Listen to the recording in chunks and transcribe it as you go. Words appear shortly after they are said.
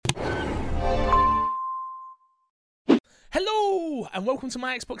Hello, and welcome to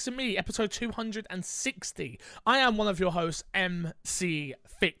My Xbox and Me, episode 260. I am one of your hosts, MC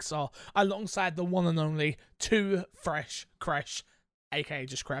Fixer, alongside the one and only Too Fresh Kresh, aka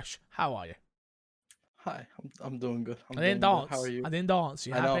just Kresh. How are you? Hi, I'm doing good. I didn't dance. How are you? I didn't dance.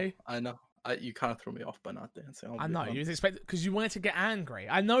 You happy? I know. You kind of threw me off by not dancing. I know. You was expecting because you wanted to get angry.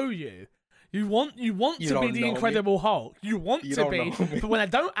 I know you. You want to be the know Incredible Hulk. You want You to don't be, know me. but when I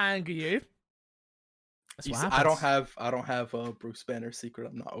don't anger you, that's what happens. I don't have a Bruce Banner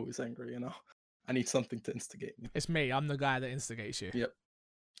secret. I'm not always angry. I need something to instigate me. It's me. I'm the guy that instigates you. Yep,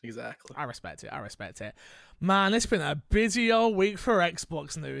 exactly. I respect it. Man, it's been a busy old week for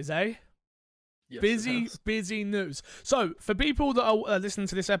Xbox news, eh? Yes, busy news. So, for people that are listening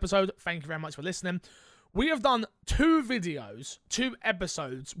to this episode, thank you very much for listening. We have done 2 videos, 2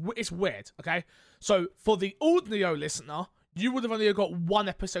 episodes. It's weird, okay? So, for the audio listener, you would have only got 1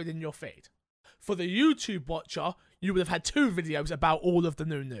 episode in your feed. For the YouTube watcher, you would have had 2 videos about all of the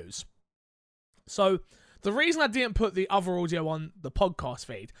new news. So, the reason I didn't put the other audio on the podcast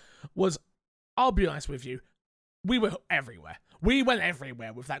feed was, I'll be honest with you, we were everywhere. We went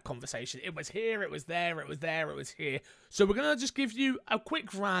everywhere with that conversation. It was here, it was there, it was there, it was here. So we're going to just give you a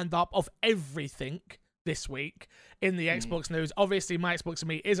quick roundup of everything this week in the Xbox news. Obviously, My Xbox and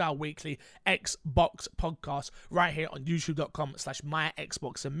Me is our weekly Xbox podcast right here on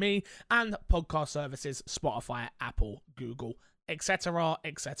youtube.com/myxboxandme and podcast services Spotify, Apple, Google, etc.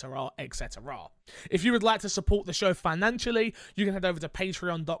 If you would like to support the show financially, you can head over to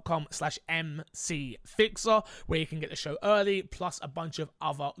patreon.com/mcfixer, where you can get the show early, plus a bunch of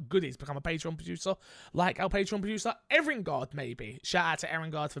other goodies. Become a Patreon producer, like our Patreon producer, Erengard, maybe. Shout out to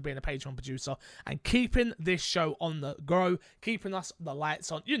Erengard for being a Patreon producer and keeping this show on the go, keeping us the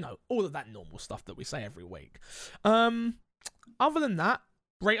lights on, all of that normal stuff that we say every week. Other than that,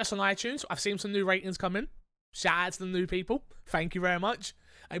 rate us on iTunes. I've seen some new ratings come in. Shout out to the new people. Thank you very much.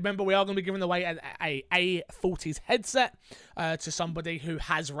 I remember we are going to be giving away a A40s headset to somebody who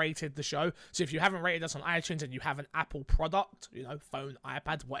has rated the show. So if you haven't rated us on iTunes and you have an Apple product, phone,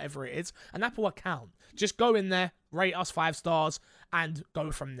 iPad, whatever it is, an Apple account, just go in there, rate us 5 stars, and go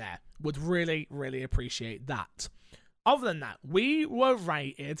from there. Would really, really appreciate that. Other than that, we were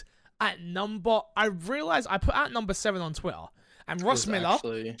rated at I realized I put out number 7 on Twitter. And Ross Miller,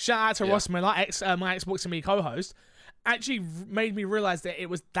 shout out to Ross Miller, my Xbox and Me co-host, actually made me realize that it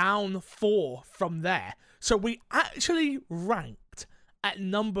was down 4 from there. So we actually ranked at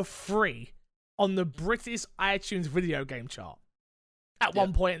number 3 on the British iTunes video game chart at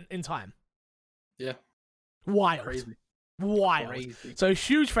one point in time. Yeah. Wild. Crazy. So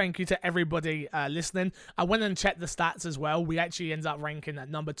huge thank you to everybody listening. I went and checked the stats as well. We actually ended up ranking at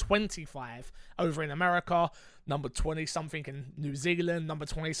number 25 over in America, number 20-something in New Zealand, number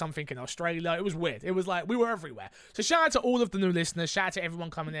 20-something in Australia. It was weird. It was like we were everywhere. So shout out to all of the new listeners. Shout out to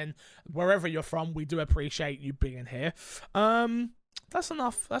everyone coming in, wherever you're from. We do appreciate you being here. That's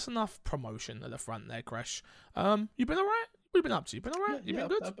enough promotion at the front there, Kresh. You been alright? What you been up to? You been alright? You been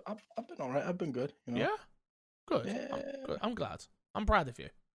good? I've been alright. I've been good. Yeah? Good. Yeah. I'm glad. I'm proud of you.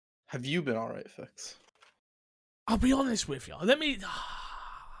 Have you been alright, Fix? I'll be honest with you.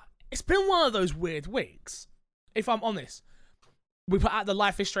 It's been one of those weird weeks. If I'm honest, we put out the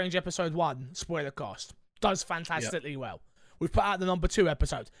Life is Strange episode 1 spoiler cast. Does fantastically well. We've put out the number 2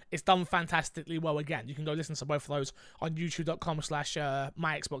 episode. It's done fantastically well again. You can go listen to both of those on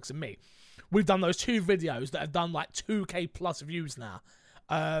youtube.com/myxboxandme. We've done those 2 videos that have done like 2K plus views now.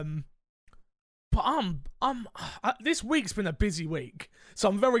 But this week's been a busy week, so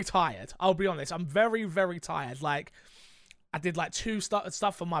I'm very tired. I'll be honest, I'm very, very tired. Like, I did like 2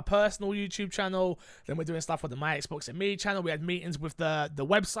 stuff for my personal YouTube channel. Then we're doing stuff with the My Xbox and Me channel. We had meetings with the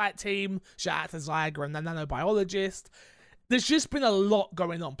website team. Shout out to Zyger and the nanobiologist. There's just been a lot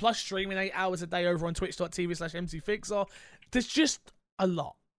going on. Plus streaming 8 hours a day over on twitch.tv/mcfixer. There's just a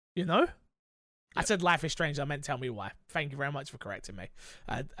lot, I said Life is Strange. I meant tell me why. Thank you very much for correcting me.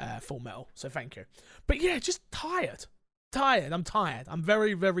 Full Metal. So thank you. But yeah, just tired. I'm tired. I'm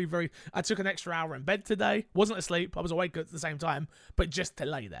very, very, very... I took an extra hour in bed today. Wasn't asleep. I was awake at the same time. But just to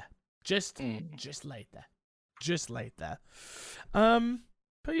lay there. Just laid there. Just laid there.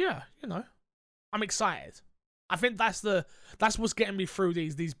 But yeah, I'm excited. I think that's what's getting me through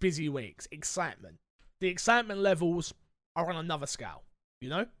these busy weeks. Excitement. The excitement levels are on another scale.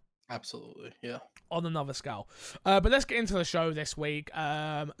 Absolutely, yeah. On another scale. But let's get into the show this week.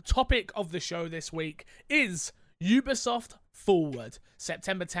 Topic of the show this week is Ubisoft Foward,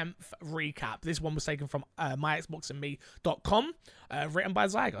 September 10th recap. This one was taken from myxboxandme.com, written by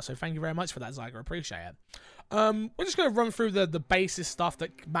Zyger. So thank you very much for that, Zyger. Appreciate it. We're just going to run through the basis stuff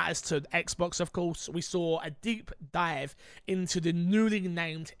that matters to Xbox, of course. We saw a deep dive into the newly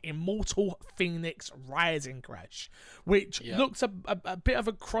named Immortal Phoenix Rising Kresh, which looks a bit of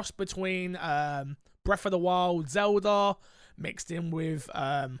a cross between Breath of the Wild, Zelda, mixed in with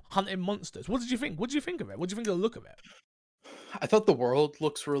hunting monsters. What did you think? What did you think of it? What did you think of the look of it? I thought the world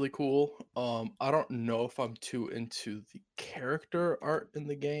looks really cool. I don't know if I'm too into the character art in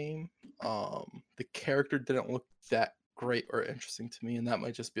the game. The character didn't look that great or interesting to me, and that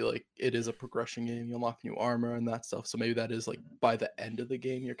might just be like, it is a progression game. You unlock new armor and that stuff, so maybe that is like by the end of the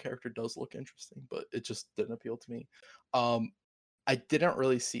game your character does look interesting, but it just didn't appeal to me. I didn't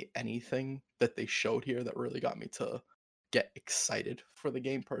really see anything that they showed here that really got me to get excited for the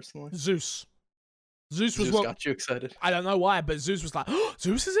game personally. Zeus was Zeus got you excited. I don't know why, but Zeus was like, oh,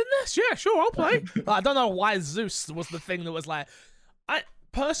 Zeus is in this? Yeah, sure, I'll play. I don't know why Zeus was the thing that was like, I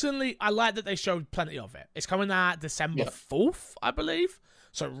like that they showed plenty of it. It's coming out December 4th, I believe.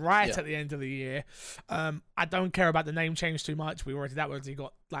 So at the end of the year. I don't care about the name change too much. That already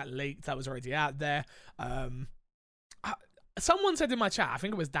got like leaked. That was already out there. Someone said in my chat, I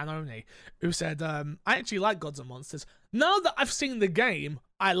think it was Danoni, who said, I actually like Gods and Monsters. Now that I've seen the game,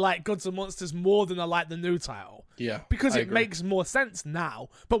 I like Gods and Monsters more than I like the new title. Yeah. Because it makes more sense now.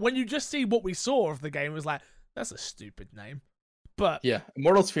 But when you just see what we saw of the game, it was like, that's a stupid name. But yeah,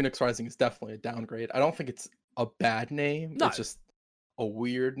 Immortals Phoenix Rising is definitely a downgrade. I don't think it's a bad name. No. It's just a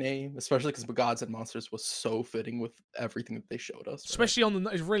weird name, especially because Gods and Monsters was so fitting with everything that they showed us. Right? Especially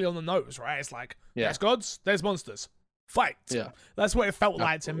it's really on the nose, right? It's like, there's gods, there's monsters. Fight. Yeah. That's what it felt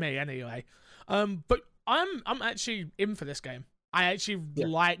like to me anyway. But I'm actually in for this game. I actually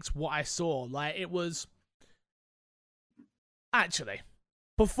liked what I saw. Like, it was actually,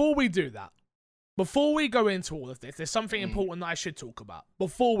 before we do that, before we go into all of this, there's something important that I should talk about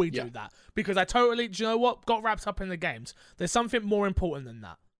before we do that, because I totally, do you know what, got wrapped up in the games. There's something more important than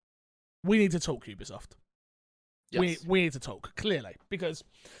that. We need to talk Ubisoft. Yes. We need to talk, clearly, because,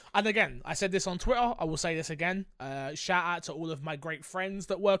 and again, I said this on Twitter, I will say this again, shout out to all of my great friends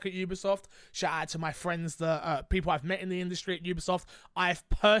that work at Ubisoft, shout out to my friends, that people I've met in the industry at Ubisoft. I've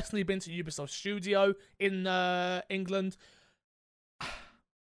personally been to Ubisoft Studio in England.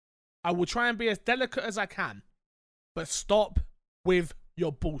 I will try and be as delicate as I can, but stop with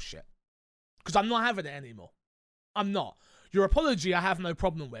your bullshit, because I'm not having it anymore. I'm not. Your apology I have no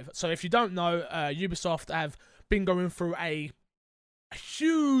problem with. So if you don't know, Ubisoft have been going through a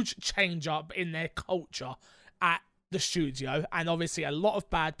huge change up in their culture at the studio, and obviously a lot of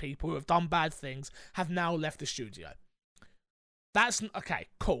bad people who have done bad things have now left the studio. That's okay,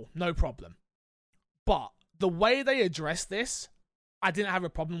 cool, no problem. But the way they address this, I didn't have a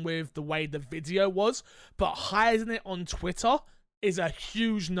problem with the way the video was, but hiding it on Twitter is a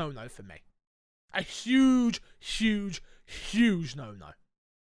huge no-no for me. A huge, huge, huge no-no.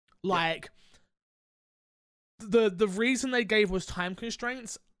 Like, the reason they gave was time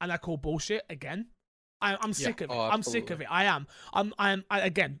constraints, and I call bullshit again. I'm sick of it. I'm sick of it. I am.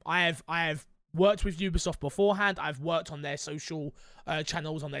 I have worked with Ubisoft beforehand. I've worked on their social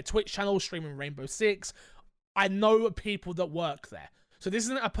channels, on their Twitch channel, streaming Rainbow Six. I know people that work there. So this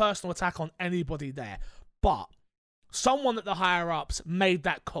isn't a personal attack on anybody there. But someone at the higher-ups made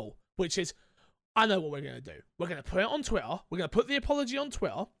that call, which is, I know what we're going to do. We're going to put it on Twitter. We're going to put the apology on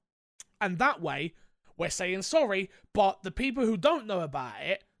Twitter. And that way, we're saying sorry, but the people who don't know about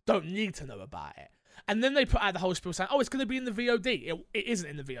it don't need to know about it. And then they put out the whole spiel saying, oh, it's going to be in the VOD. It isn't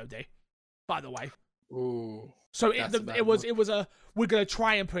in the VOD, by the way. Ooh. So it was we're going to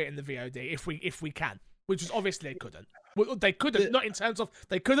try and put it in the VOD if we can, which is obviously they couldn't. Well, they couldn't, not in terms of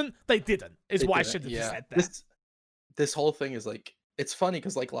they couldn't, they didn't, is what I should have said there. This whole thing is like, it's funny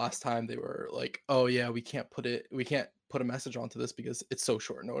because like last time they were like, oh yeah, we can't put a message onto this because it's so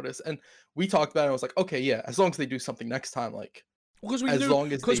short notice. And we talked about it, and I was like, okay, yeah, as long as they do something next time, like, because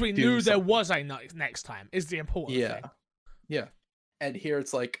we knew there was a next time is the important thing. Yeah. And here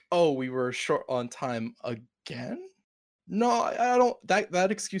it's like, oh, we were short on time again? No, I don't.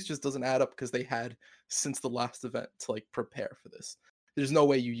 That excuse just doesn't add up, because they had since the last event to like prepare for this. There's no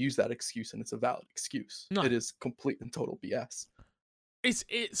way you use that excuse and it's a valid excuse. No. It is complete and total BS.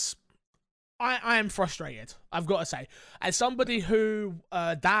 I am frustrated, I've got to say. As somebody who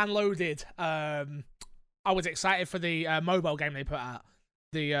downloaded, I was excited for the mobile game they put out.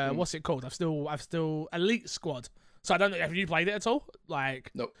 The what's it called? I've still Elite Squad. So I don't know, have you played it at all?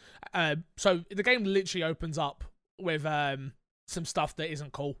 Like, nope. So the game literally opens up with some stuff that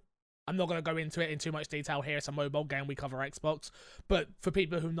isn't cool. I'm not going to go into it in too much detail here. It's a mobile game. We cover Xbox. But for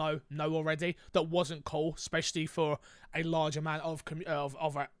people who know already, that wasn't cool, especially for a large amount of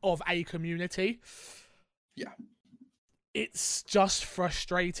a community. Yeah. It's just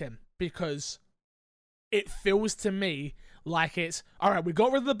frustrating because it feels to me like it's, all right, we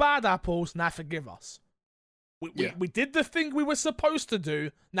got rid of the bad apples, now forgive us. We did the thing we were supposed to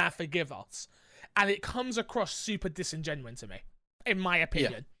do, now forgive us. And it comes across super disingenuous to me, in my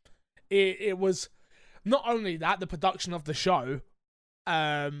opinion. Yeah. It was not only that, the production of the show,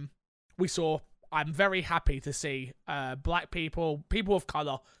 we saw, I'm very happy to see black people of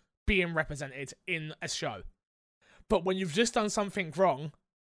colour being represented in a show. But when you've just done something wrong,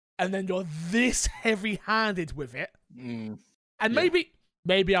 and then you're this heavy-handed with it, and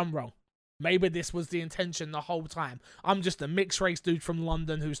maybe I'm wrong. Maybe this was the intention the whole time. I'm just a mixed-race dude from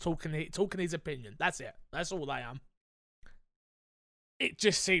London who's talking his opinion. That's it. That's all I am. It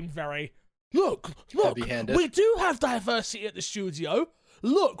just seemed very, look, we do have diversity at the studio.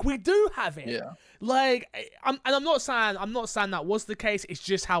 Look, we do have it. Yeah. Like, I'm not saying that was the case. It's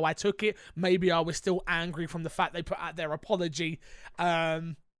just how I took it. Maybe I was still angry from the fact they put out their apology,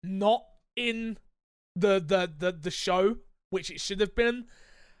 not in the show, which it should have been.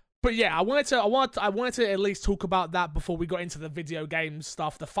 But yeah, I wanted to at least talk about that before we got into the video game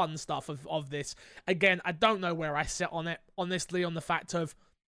stuff, the fun stuff of this. Again, I don't know where I sit on it, honestly, on the fact of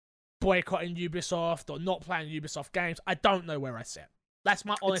boycotting Ubisoft or not playing Ubisoft games. I don't know where I sit. That's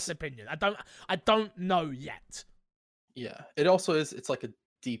my honest opinion. I don't know yet. Yeah, it also is. It's like a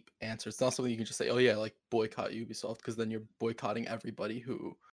deep answer. It's not something you can just say, "Oh yeah, like boycott Ubisoft," because then you're boycotting everybody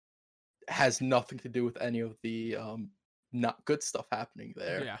who has nothing to do with any of the not good stuff happening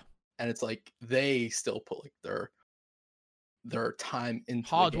there. Yeah. And it's like they still put like their time into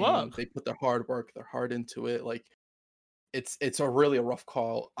hard the game. work. They put their hard work, their heart into it. Like it's a really a rough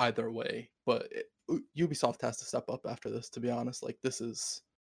call either way. But Ubisoft has to step up after this. To be honest, like this is,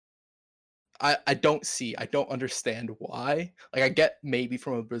 I don't understand why. Like I get maybe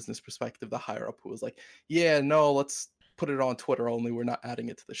from a business perspective, the higher up who was like, yeah, no, let's put it on Twitter only. We're not adding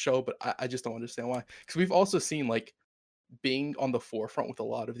it to the show. But I just don't understand why. Because we've also seen like, being on the forefront with a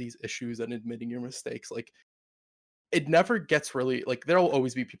lot of these issues and admitting your mistakes, like it never gets really, like there'll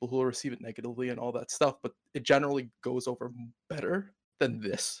always be people who will receive it negatively and all that stuff, but it generally goes over better than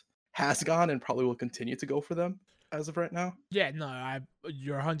this has gone and probably will continue to go for them as of right now. Yeah, no,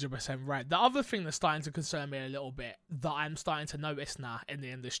 you're 100% right. The other thing that's starting to concern me a little bit that I'm starting to notice now in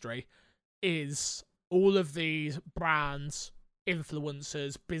the industry is all of these brands,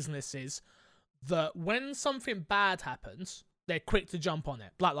 influencers, businesses that when something bad happens, they're quick to jump on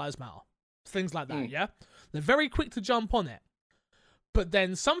it. Black Lives Matter. Things like that, yeah? They're very quick to jump on it. But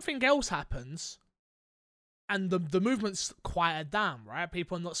then something else happens and the movement's quieted down, right?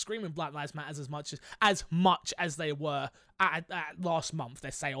 People are not screaming Black Lives Matter as much as they were at last month,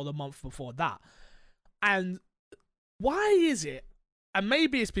 let's say, or the month before that. And why is it? And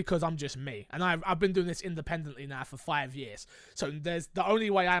maybe it's because I'm just me, and I've been doing this independently now for 5 years. So the only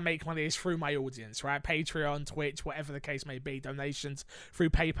way I make money is through my audience, right? Patreon, Twitch, whatever the case may be, donations through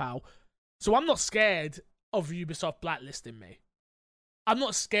PayPal. So I'm not scared of Ubisoft blacklisting me. I'm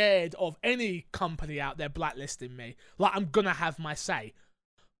not scared of any company out there blacklisting me. Like, I'm gonna have my say.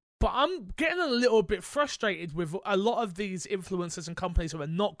 But I'm getting a little bit frustrated with a lot of these influencers and companies who are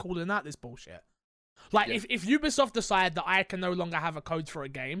not calling out this bullshit. Like, if Ubisoft decide that I can no longer have a code for a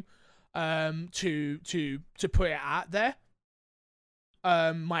game to put it out there,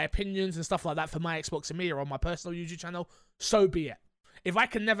 my opinions and stuff like that for my Xbox and me or on my personal YouTube channel, so be it. If I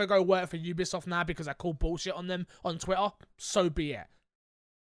can never go work for Ubisoft now because I call bullshit on them on Twitter, so be it.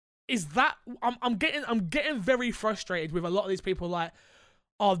 Is that I'm getting very frustrated with a lot of these people like,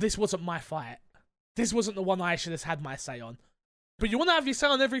 oh, this wasn't my fight. This wasn't the one I should have had my say on. But you want to have your say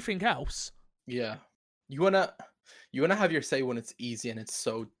on everything else. Yeah. You wanna have your say when it's easy and it's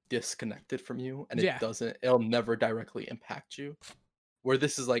so disconnected from you and it'll never directly impact you. Where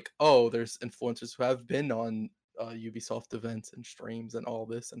this is like, oh, there's influencers who have been on Ubisoft events and streams and all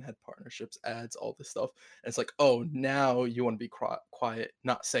this and had partnerships, ads, all this stuff. And it's like, oh, now you want to be quiet,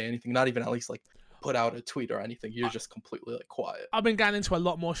 not say anything, not even at least like put out a tweet or anything. You're just completely like quiet. I've been going into a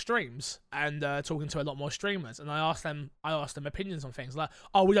lot more streams and talking to a lot more streamers, and I asked them opinions on things like,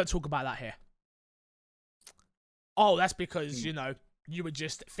 oh, we don't talk about that here. Oh, that's because, you know, you were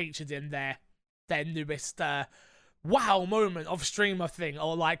just featured in their newest wow moment of streamer thing,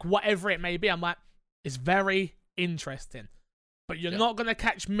 or like whatever it may be. I'm like, it's very interesting. But you're not going to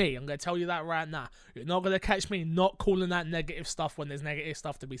catch me. I'm going to tell you that right now. You're not going to catch me not calling out negative stuff when there's negative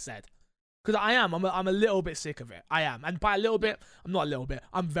stuff to be said. Because I'm a little bit sick of it. I am. And by a little bit, I'm not a little bit.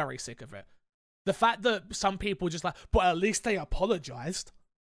 I'm very sick of it. The fact that some people just like, but at least they apologized.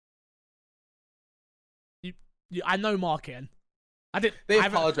 I know marketing. They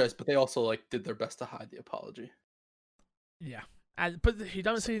apologized, but they also like did their best to hide the apology. Yeah. But you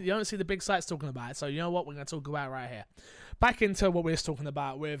don't see the big sites talking about it. So you know what? We're going to talk about it right here. Back into what we were talking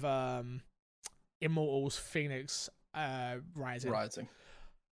about with Immortals Phoenix Rising.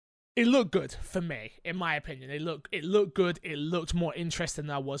 It looked good for me, in my opinion. It looked good. It looked more interesting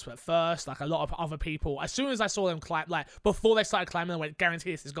than I was at first. Like a lot of other people, as soon as I saw them climb, like before they started climbing, I went,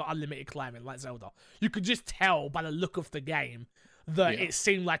 guarantee this has got unlimited climbing, like Zelda. You could just tell by the look of the game that it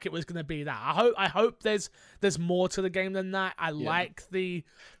seemed like it was going to be that. I hope there's more to the game than that. I like the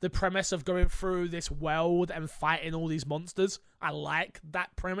premise of going through this world and fighting all these monsters. I like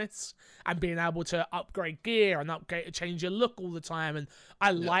that premise and being able to upgrade gear and change your look all the time. And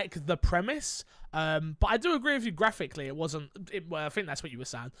I like the premise. But I do agree with you. Graphically, it wasn't. Well, I think that's what you were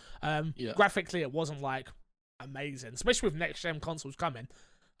saying. Graphically, it wasn't like amazing, especially with next gen consoles coming.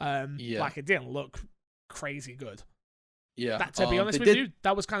 Like it didn't look crazy good. Yeah. To be honest with you,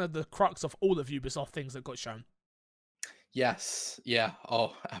 that was kind of the crux of all of Ubisoft things that got shown. Yes. Yeah.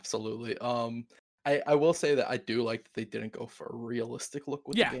 Oh, absolutely. I will say that I do like that they didn't go for a realistic look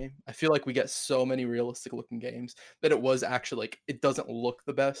with the game. I feel like we get so many realistic looking games that it was actually like it doesn't look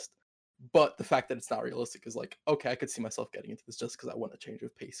the best, but the fact that it's not realistic is like, okay, I could see myself getting into this just because I want a change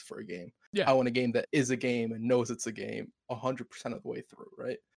of pace for a game. Yeah. I want a game that is a game and knows it's a game 100% of the way through,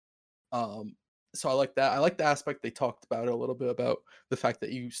 right? So I like that. I like the aspect they talked about it a little bit about the fact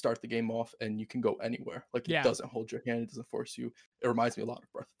that you start the game off and you can go anywhere. Like it doesn't hold your hand, it doesn't force you. It reminds me a lot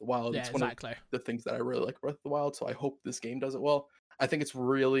of Breath of the Wild. Yeah, it's one of the things that I really like Breath of the Wild. So I hope this game does it well. I think it's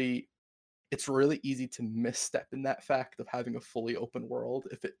really easy to misstep in that fact of having a fully open world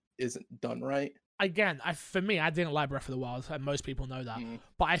if it isn't done right. Again, for me, I didn't like Breath of the Wild, and most people know that.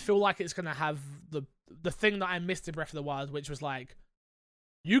 But I feel like it's gonna have the thing that I missed in Breath of the Wild, which was like,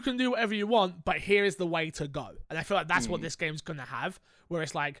 you can do whatever you want, but here is the way to go. And I feel like that's what this game's going to have, where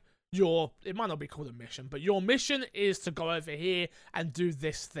it's like, it might not be called a mission, but your mission is to go over here and do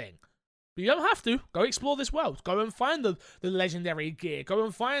this thing. But you don't have to. Go explore this world. Go and find the legendary gear. Go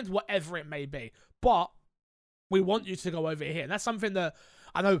and find whatever it may be. But we want you to go over here. And that's something that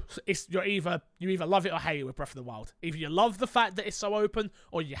I know you either love it or hate it with Breath of the Wild. Either you love the fact that it's so open,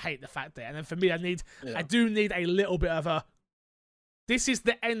 or you hate the fact that. And then for me, I do need a little bit of a, this is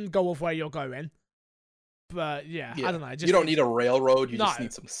the end goal of where you're going. But I don't know. You don't need a railroad. You just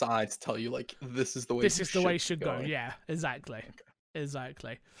need some signs to tell you, like, this is the way. This is the way it should go. Yeah, exactly. Okay.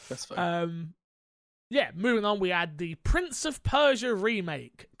 Exactly. That's fine. Moving on, we had the Prince of Persia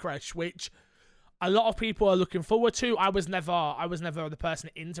remake, Kresh, which a lot of people are looking forward to. I was never the person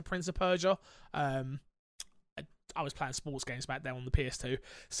into Prince of Persia. I was playing sports games back then on the PS2.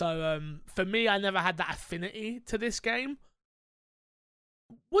 So for me, I never had that affinity to this game.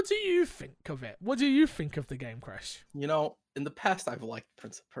 What do you think of it? What do you think of the game, Kresh? You know, in the past, I've liked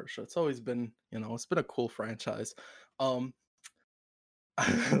Prince of Persia. It's always been, it's been a cool franchise.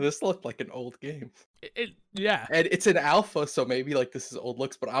 This looked like an old game. Yeah. And it's an alpha, so maybe like this is old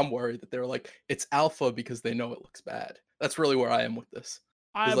looks, but I'm worried that they're like, it's alpha because they know it looks bad. That's really where I am with this.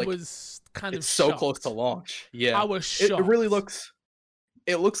 I was kind of It's shocked. so close to launch. Yeah. I was shocked. It really looks...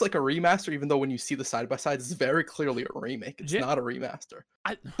 It looks like a remaster, even though when you see the side-by-sides, it's very clearly a remake. It's not a remaster,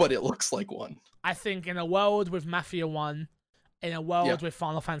 but it looks like one. I think in a world with Mafia 1, in a world with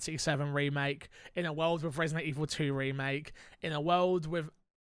Final Fantasy 7 Remake, in a world with Resident Evil 2 Remake, in a world with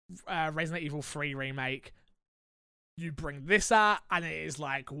Resident Evil 3 Remake, you bring this out, and it is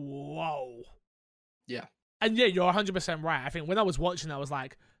like, whoa. Yeah. And yeah, you're 100% right. I think when I was watching, I was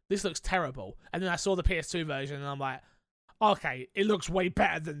like, this looks terrible. And then I saw the PS2 version, and I'm like, okay, it looks way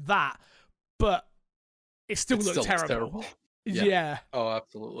better than that, but it still looks terrible. Yeah. Oh,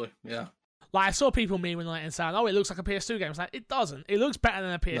 absolutely. Yeah. Like, I saw people memeing like and saying, oh, it looks like a PS2 game. It's like, it doesn't. It looks better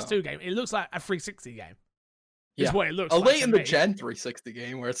than a PS2 game. It looks like a 360 game. Is what it looks like. A late in the gen 360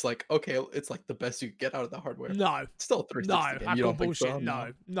 game where it's like, okay, it's like the best you could get out of the hardware. No. It's still a 360 game. You don't think so?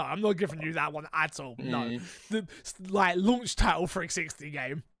 No, I'm not giving you that one at all. No. The launch title 360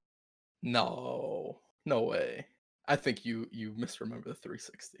 game. No way. I think you misremember the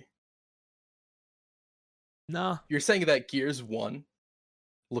 360. Nah. You're saying that Gears 1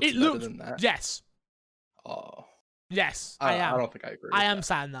 looks better than that? Yes. Oh. Yes, I am. I don't think I agree with I am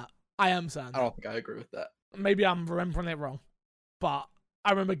saying that. I don't think I agree with that. Maybe I'm remembering it wrong. But I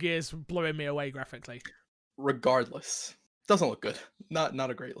remember Gears blowing me away graphically. Regardless. Doesn't look good. Not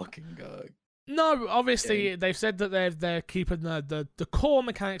a great looking No, obviously they've said that they're keeping the core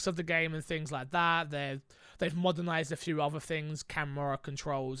mechanics of the game and things like that. They've modernized a few other things, camera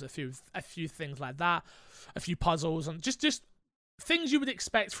controls, a few things like that, a few puzzles, and just things you would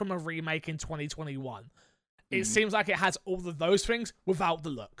expect from a remake in 2021. It seems like it has all of those things without the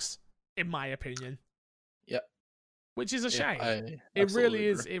looks, in my opinion. Yep. Which is a shame. It really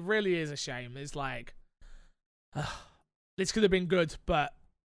is. It really is a shame. It's like this could have been good, but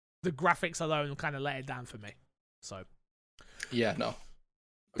the graphics alone kind of let it down for me. So yeah, no.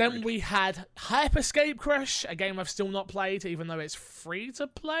 Then Agreed. we had Hyperscape Kresh, a game I've still not played, even though it's free to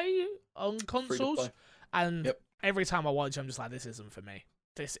play on consoles. And every time I watch, I'm just like, this isn't for me.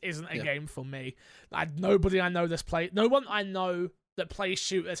 This isn't a game for me. Nobody I know that's played. No one I know that plays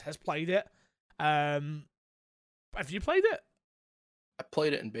shooters has played it. Have you played it? I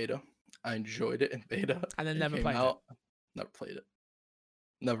played it in beta. I enjoyed it in beta. And then never played it. Never played it.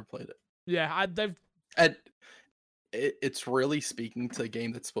 Never played it. Yeah, it's really speaking to a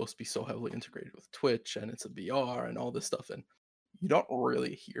game that's supposed to be so heavily integrated with Twitch, and it's a VR and all this stuff, and you don't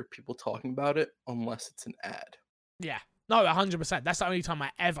really hear people talking about it unless it's an ad. Yeah. No, 100%. That's the only time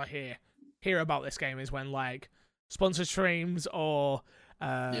I ever hear about this game is when like sponsored streams or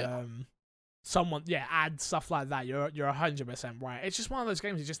someone ads, stuff like that. You're 100% right. It's just one of those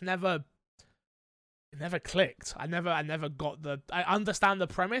games. It just never clicked. I never got I understand the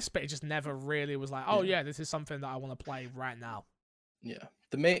premise, but it just never really was like, oh yeah, this is something that I want to play right now. Yeah.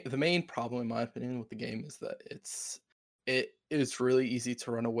 The main problem in my opinion with the game is that it is really easy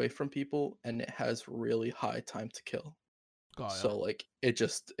to run away from people, and it has really high time to kill. So like it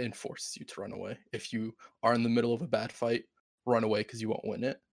just enforces you to run away. If you are in the middle of a bad fight, run away because you won't win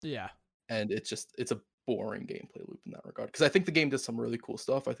it. Yeah. And it's a boring gameplay loop in that regard. Because I think the game does some really cool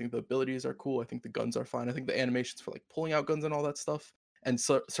stuff. I think the abilities are cool. I think the guns are fine. I think the animations for like pulling out guns and all that stuff and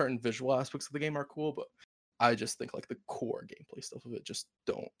certain visual aspects of the game are cool. But I just think like the core gameplay stuff of it just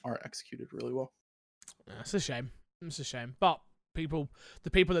aren't executed really well. Yeah, it's a shame. It's a shame. But the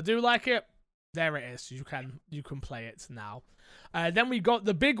people that do like it, there it is. You can play it now. Then we got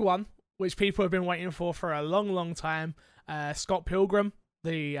the big one, which people have been waiting for a long, long time. Scott Pilgrim,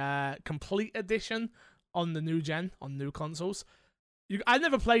 the complete edition on the new gen, on new consoles. I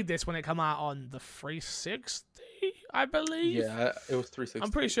never played this when it came out on the 360, I believe. Yeah, it was 360.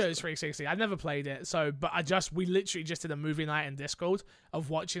 I'm pretty sure it was 360. I never played it, but we literally just did a movie night in Discord of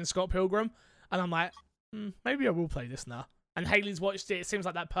watching Scott Pilgrim, and I'm like, maybe I will play this now. And Haley's watched it. It seems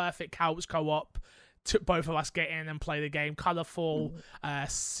like that perfect couch co-op. Took both of us get in and play the game. Colorful,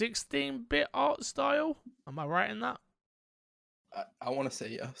 16-bit art style. Am I right in that? I want to say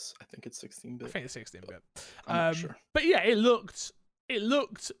yes. I think it's 16-bit. I think it's 16-bit. I'm not sure. But yeah, it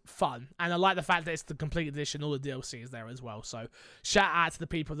looked fun, and I like the fact that it's the complete edition. All the DLC is there as well. So shout out to the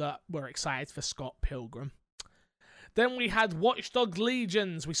people that were excited for Scott Pilgrim. Then we had Watch Dogs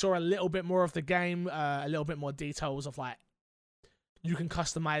Legions. We saw a little bit more of the game, a little bit more details of like you can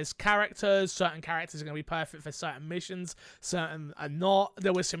customize characters. Certain characters are going to be perfect for certain missions, certain are not.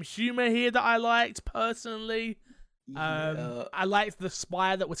 There was some humor here that I liked personally. I liked the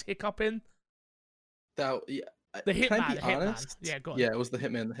spire that was hiccuping. The Hitman. Yeah, go on. Yeah, it was the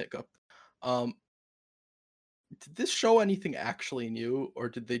Hitman, the hiccup. Did this show anything actually new, or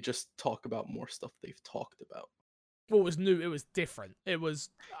did they just talk about more stuff they've talked about? Well, it was new. It was different. It was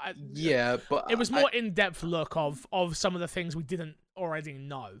but it was more in-depth look of some of the things we didn't already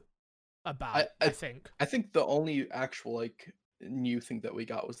know about. I think the only actual like new thing that we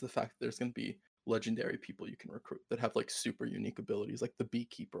got was the fact that there's going to be legendary people you can recruit that have like super unique abilities, like the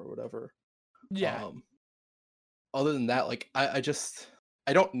beekeeper or whatever. Yeah. Other than that, like I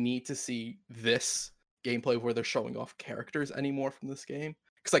don't need to see this gameplay where they're showing off characters anymore from this game,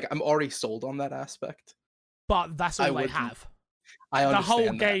 because like I'm already sold on that aspect. But that's all they have. I understand the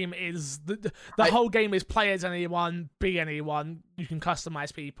whole game is the whole game is play as anyone, be anyone. You can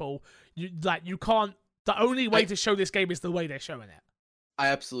customize people. You can't. The only way to show this game is the way they're showing it. I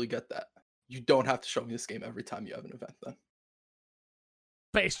absolutely get that. You don't have to show me this game every time you have an event, then.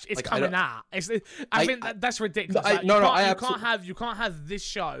 But it's like, coming out. I think that's ridiculous. You can't have this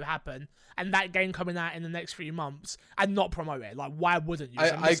show happen and that game coming out in the next few months and not promote it. Like, why wouldn't you?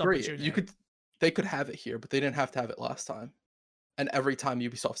 I agree. They could have it here, but they didn't have to have it last time. And every time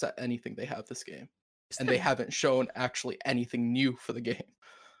Ubisoft's at anything, they have this game, and they haven't shown actually anything new for the game.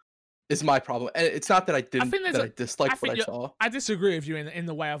 Is my problem, and it's not that I disliked what I saw. I disagree with you in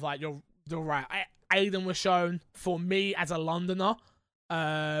the way of like you're right. Aiden was shown for me as a Londoner.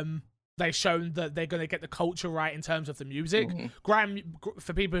 The They've shown that they're going to get the culture right in terms of the music.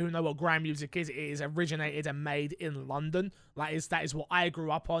 For people who know what grime music is, it is originated and made in London. That is what I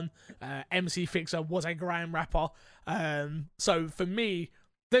grew up on. MC Fixer was a grime rapper. So for me,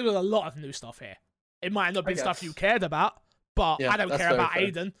 there was a lot of new stuff here. It might not be stuff you cared about, but I don't care about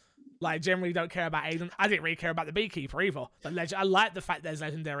Aiden. Like, generally don't care about Aiden. I didn't really care about the Beekeeper either. I like the fact there's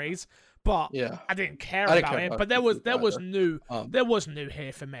legendaries, but I didn't care about it. But there was new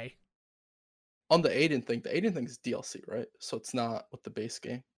here for me. On the Aiden thing is DLC, right? So it's not with the base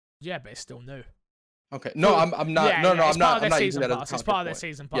game. Yeah, but it's still new. Okay. No, I'm not. I'm not using that as a counterpoint. It's part of their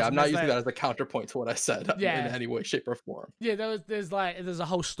season pass. Yeah, I'm not using that as a counterpoint to what I said in any way, shape, or form. Yeah, there's a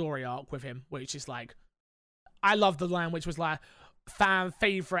whole story arc with him, which is like, I love the line which was like, fan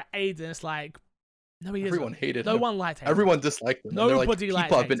favorite Aiden. It's like, no, he isn't. Everyone hated him. No one liked him. Everyone disliked him. Nobody liked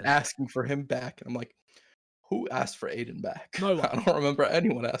people have been asking for him back, and I'm like, who asked for Aiden back? No one. I don't remember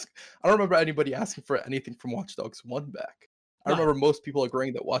anyone asking. I don't remember anybody asking for anything from Watch Dogs 1 back. I remember most people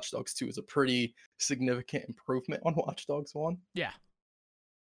agreeing that Watch Dogs 2 is a pretty significant improvement on Watch Dogs 1. Yeah.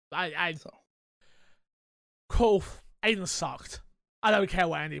 Cool. Aiden sucked. I don't care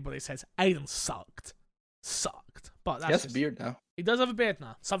what anybody says. Aiden sucked. But that's he has a beard now. He does have a beard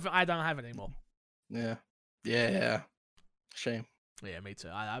now. Something I don't have anymore. Yeah. Shame. Yeah, me too.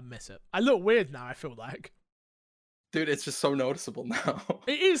 I miss it. I look weird now, I feel like. Dude, it's just so noticeable now.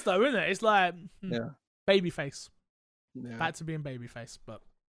 It is though, isn't it? It's like baby face. Yeah. Back to being babyface, but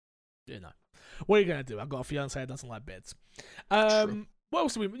what are you gonna do? I've got a fiance that doesn't like beards. What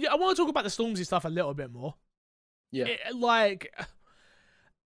else do we? Yeah, I want to talk about the Stormzy stuff a little bit more. Yeah,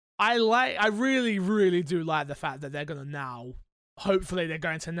 I really, really do like the fact that they're gonna now. Hopefully, they're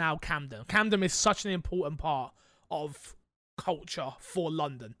going to now Camden. Camden is such an important part of culture for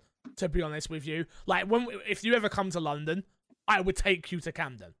London. To be honest with you, like if you ever come to London, I would take you to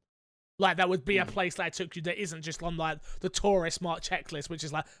Camden. Like, that would be a place that I took you that isn't just on, like, the tourist smart checklist, which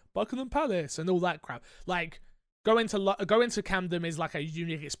is, like, Buckingham Palace and all that crap. Like, going to Camden is, like, a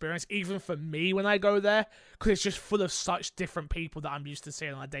unique experience, even for me when I go there, because it's just full of such different people that I'm used to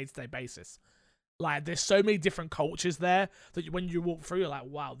seeing on a day-to-day basis. Like, there's so many different cultures there that when you walk through, you're like,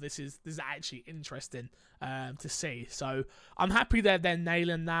 wow, this is actually interesting to see. So I'm happy that they're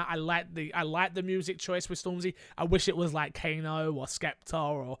nailing that. I like the music choice with Stormzy. I wish it was like Kano or Skepta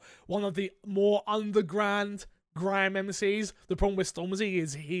or one of the more underground grime MCs. The problem with Stormzy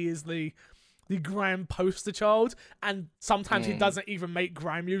is he is the grime poster child, and sometimes he doesn't even make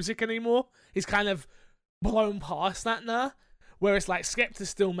grime music anymore. He's kind of blown past that now. Whereas, like, Skepta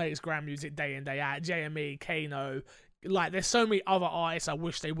still makes grime music day in, day out. JME, Kano. Like, there's so many other artists I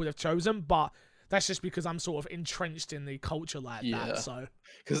wish they would have chosen, but that's just because I'm sort of entrenched in the culture like that, so.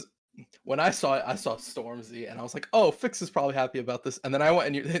 Because when I saw it, I saw Stormzy, and I was like, oh, Fix is probably happy about this. And then I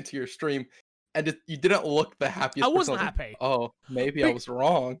went into your stream, and you didn't look the happiest. I wasn't happy. Oh, maybe I was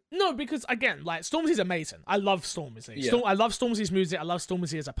wrong. No, because, again, like, Stormzy's amazing. I love Stormzy. Yeah. I love Stormzy's music. I love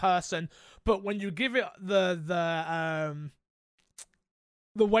Stormzy as a person. But when you give it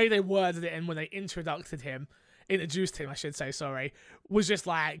the way they worded it and when they introduced him, I should say, sorry, was just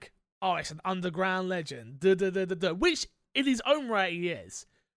like, oh, it's an underground legend, which in his own right he is.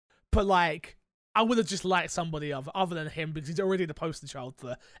 But, like, I would have just liked somebody other than him because he's already the poster child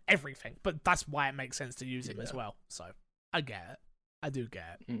for everything. But that's why it makes sense to use him as well. So, I get it. I do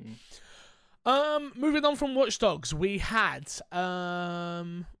get it. Moving on from Watch Dogs, we had,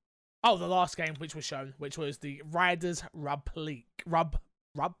 the last game which was shown, which was the Riders Republic.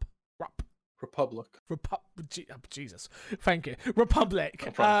 Jesus. Thank you. Republic.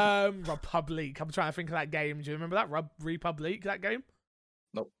 Republic. I'm trying to think of that game. Do you remember that? Republic, that game?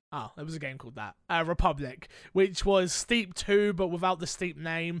 Nope. Oh, there was a game called that. Republic, which was Steep 2, but without the Steep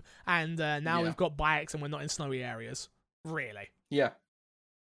name. And now we've got bikes and we're not in snowy areas. Really? Yeah.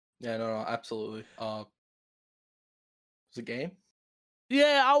 Yeah, no, absolutely. It was a game?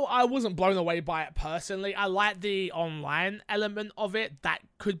 Yeah, I wasn't blown away by it personally. I like the online element of it. That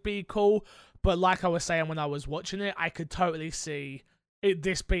could be cool. But like I was saying when I was watching it, I could totally see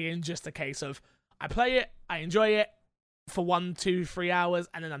this being just a case of I play it, I enjoy it for 1, 2, 3 hours,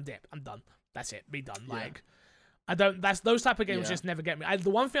 and then I'm done. That's it. Be done. Yeah. Those type of games just never get me. The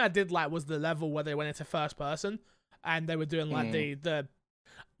one thing I did like was the level where they went into first person and they were doing like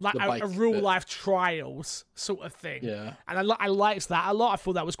a real life trials sort of thing. Yeah. And I liked that a lot. I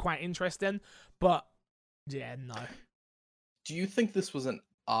thought that was quite interesting. But yeah, no. Do you think this was an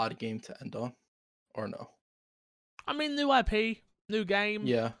odd game to end on? Or no? I mean, new IP, new game.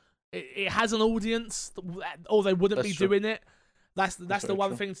 Yeah. It has an audience, or they wouldn't be doing it. That's the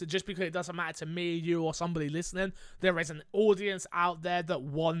one thing. So just because it doesn't matter to me, you, or somebody listening, there is an audience out there that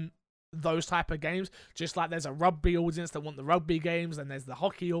want those type of games. Just like there's a rugby audience that want the rugby games, and there's the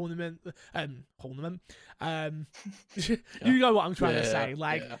hockey ornament. You know what I'm trying to say.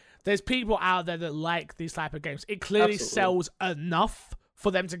 Like, there's people out there that like these type of games. It clearly sells enough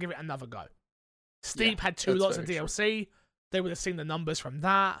for them to give it another go. Steep had 2 lots of DLC. True. They would have seen the numbers from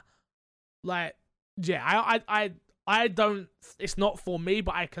that. Like, yeah, I don't. It's not for me,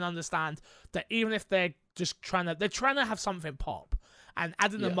 but I can understand that even if they're just trying to have something pop, and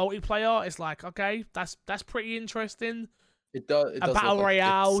adding the multiplayer is like, okay, that's pretty interesting. It does. A battle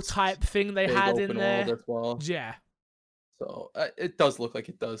royale type thing they had in there. As well. Yeah. So it does look like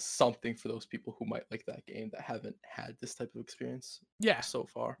it does something for those people who might like that game that haven't had this type of experience. Yeah. So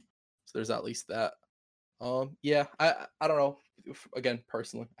far, so there's at least that. Yeah, I don't know. Again,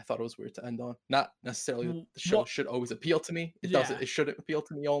 personally, I thought it was weird to end on. Not necessarily that the show should always appeal to me. It doesn't. It shouldn't appeal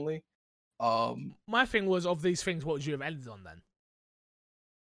to me only. My thing was, of these things, what would you have ended on then?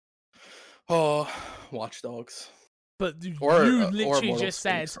 Oh, Watch Dogs. But you literally just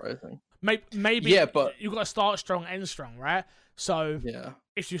said maybe. Yeah, but you got to start strong, end strong, right? So yeah,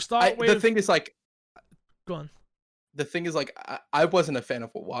 if you start with the thing is like, go on. The thing is, like, I wasn't a fan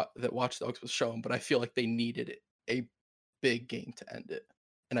of that Watch Dogs was shown, but I feel like they needed a big game to end it,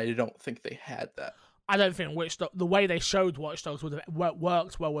 and I don't think they had that. I don't think the way they showed Watch Dogs would have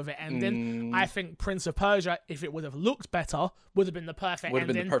worked well with it ending. I think Prince of Persia, if it would have looked better, would have been the perfect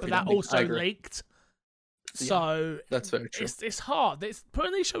ending, but that also leaked. So that's very true. It's hard.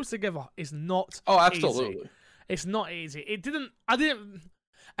 Putting these shows together is not absolutely. Easy. It's not easy.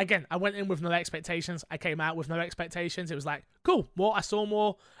 Again, I went in with no expectations. I came out with no expectations. It was like, cool. Well, I saw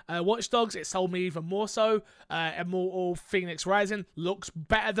more Watch Dogs. It sold me even more so. Immortal Phoenix Rising looks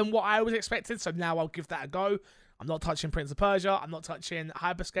better than what I was expecting, so now I'll give that a go. I'm not touching Prince of Persia. I'm not touching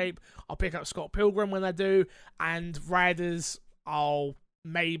Hyperscape. I'll pick up Scott Pilgrim when I do. And Riders, I'll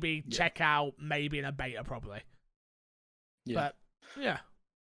maybe check out, maybe in a beta probably. Yeah. But, yeah.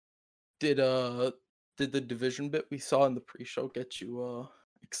 Did the Division bit we saw in the pre-show get you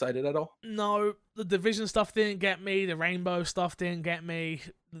excited at all? No, the Division stuff didn't get me. The Rainbow stuff didn't get me.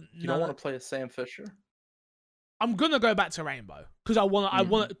 You don't want to play as Sam Fisher? I'm gonna go back to Rainbow because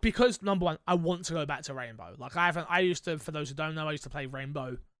because number one, I want to go back to Rainbow. Like I used to, for those who don't know, I used to play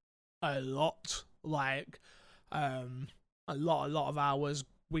Rainbow a lot. Like a lot of hours.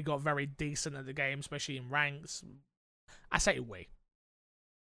 We got very decent at the game, especially in ranks. I say we.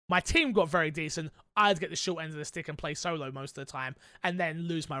 My team got very decent. I'd get the short end of the stick and play solo most of the time, and then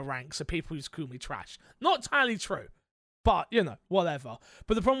lose my rank. So people used to call me trash. Not entirely true, but whatever.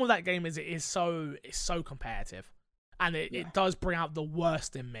 But the problem with that game is it's so competitive, and it does bring out the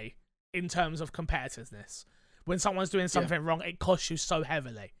worst in me in terms of competitiveness. When someone's doing something wrong, it costs you so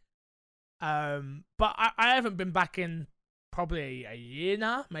heavily. But I haven't been back in probably a year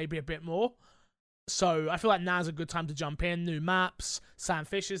now, maybe a bit more. So I feel like now's a good time to jump in. New maps, Sam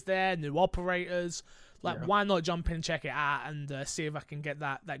Fisher's there, new operators. Why not jump in, check it out, and see if I can get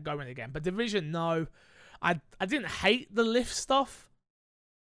that going again. But Division, no. I didn't hate the lift stuff,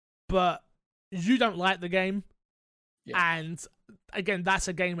 but you don't like the game. Yeah. And again, that's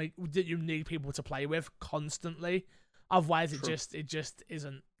a game that you need people to play with constantly. Otherwise, it just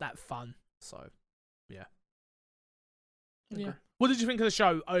isn't that fun. So, yeah. Okay. Yeah. What did you think of the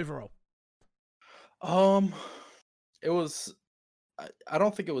show overall? It was, I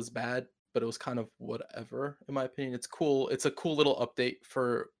don't think it was bad, but it was kind of whatever, in my opinion. It's cool. It's a cool little update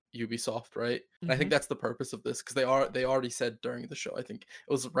for Ubisoft, right? And I think that's the purpose of this, because they already said during the show, I think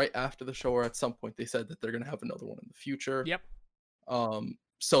it was right after the show, or at some point they said that they're going to have another one in the future. Yep.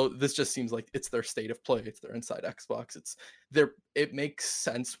 So this just seems like it's their state of play. It's their Inside Xbox. It makes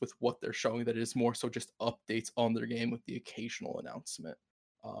sense with what they're showing, that it is more so just updates on their game with the occasional announcement.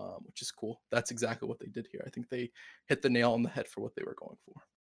 Which is cool. That's exactly what they did here. I think they hit the nail on the head for what they were going for.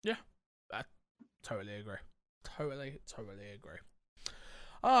 Yeah, I totally agree. Totally agree.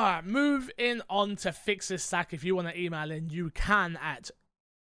 All right, moving on to Fix's Sack. If you want to email in, you can at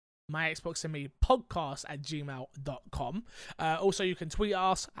myxboxandmepodcast@gmail.com. Also, you can tweet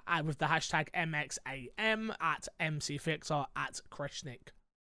us with the hashtag MXAM at MCFixer at Kreshnik.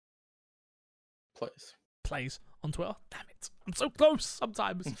 Plays on Twitter. Damn it. I'm so close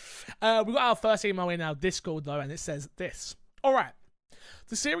sometimes. We got our first email in our Discord though, and it says this. Alright.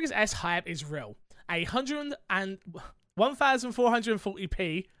 The Series S hype is real.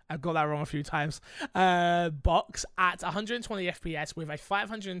 1440p, I've got that wrong a few times, box at 120 FPS with a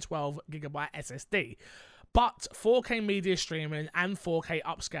 512GB SSD. But 4K media streaming and 4K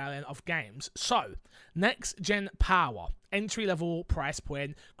upscaling of games. So, next gen power, entry level price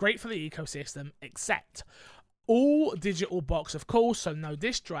point, great for the ecosystem, except All digital box, of course, so no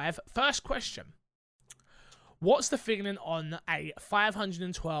disk drive. First question. What's the feeling on a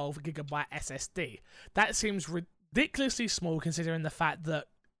 512GB SSD? That seems ridiculously small considering the fact that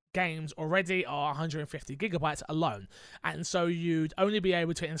games already are 150GB alone, and so you'd only be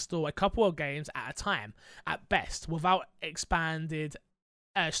able to install a couple of games at a time at best without expanded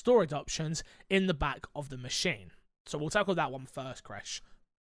storage options in the back of the machine. So we'll tackle that one first, Kresh.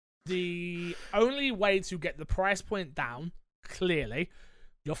 The only way to get the price point down, clearly,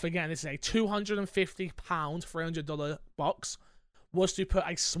 you're forgetting this is a £250, $300 box, was to put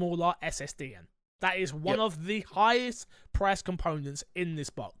a smaller SSD in. That is one of the highest price components in this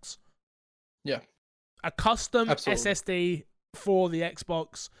box. Yeah. A custom SSD for the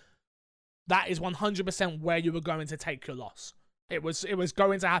Xbox, that is 100% where you were going to take your loss. It was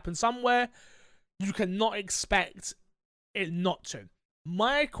going to happen somewhere. You cannot expect it not to.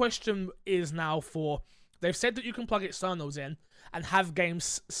 My question is now they've said that you can plug externals in and have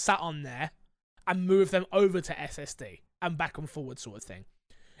games sat on there and move them over to SSD and back and forward sort of thing.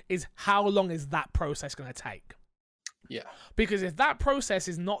 Is how long is that process going to take? Yeah. Because if that process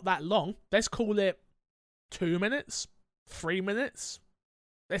is not that long, let's call it 2 minutes, 3 minutes.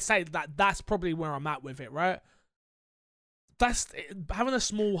 Let's say that's probably where I'm at with it, right? Having a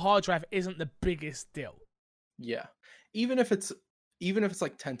small hard drive isn't the biggest deal. Yeah. Even if it's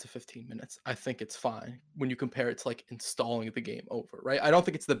like 10 to 15 minutes, I think it's fine when you compare it to like installing the game over, right? I don't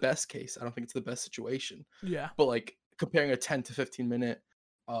think it's the best case. I don't think it's the best situation. Yeah. But like comparing a 10 to 15 minute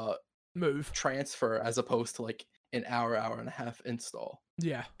move transfer as opposed to like an hour and a half install,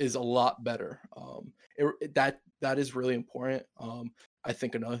 is a lot better. That is really important. I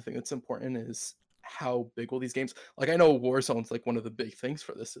think another thing that's important is how big will these games, like I know Warzone's like one of the big things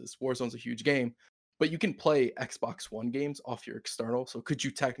for this. Is Warzone's a huge game, but you can play Xbox One games off your external. So could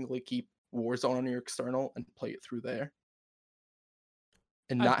you technically keep Warzone on your external and play it through there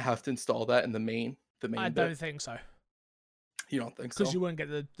and not have to install that in the main I don't think so. You don't think so? Because you wouldn't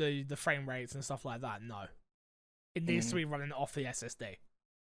get the frame rates and stuff like that. No, it needs to be running off the SSD.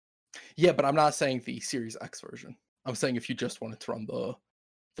 Yeah, but I'm not saying the Series X version. I'm saying if you just wanted to run the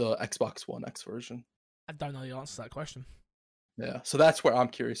Xbox One X version. I don't know the answer to that question. Yeah, so that's where I'm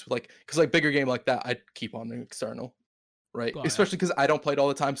curious with, like, because like bigger game like that, I'd keep on an external, right? Especially because I don't play it all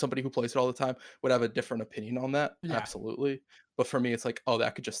the time. Somebody who plays it all the time would have a different opinion on that. Yeah. Absolutely. But for me, it's like, oh,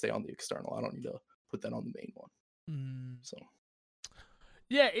 that could just stay on the external. I don't need to put that on the main one. So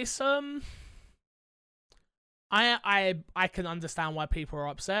yeah, it's I can understand why people are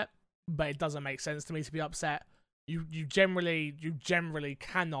upset, but it doesn't make sense to me to be upset. You generally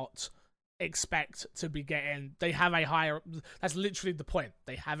cannot expect to be getting. They have a higher. That's literally the point.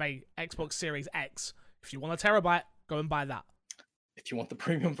 They have a Xbox Series X. If you want a terabyte, go and buy that. If you want the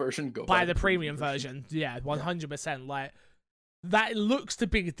premium version, go buy the premium version. Yeah, 100%. Like that looks to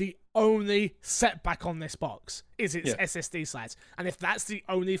be the only setback on this box is its SSD size, and if that's the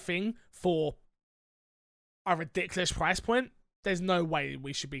only thing for a ridiculous price point, there's no way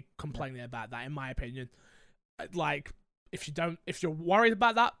we should be complaining about that, in my opinion. Like, if you're worried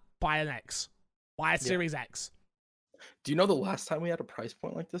about that, buy an X. Buy a Series X. Do you know the last time we had a price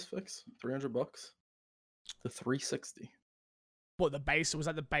point like this fix? $300? The 360. What, the base? Was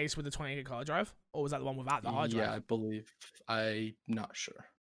that the base with the 20 gig hard drive? Or was that the one without the hard drive? Yeah, I believe. I'm not sure.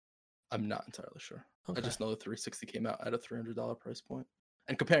 I'm not entirely sure. Okay. I just know the 360 came out at a $300 price point.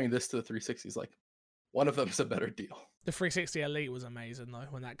 And comparing this to the 360 is like, one of them is a better deal. The 360 Elite was amazing though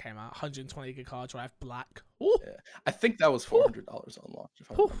when that came out. 120 gig hard drive, black. Ooh. Yeah, I think that was $400 on launch,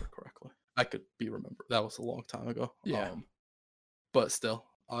 if I remember correctly. I could be remembered. That was a long time ago. Yeah. But still,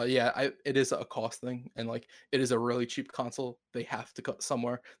 it is a cost thing, and like it is a really cheap console. They have to cut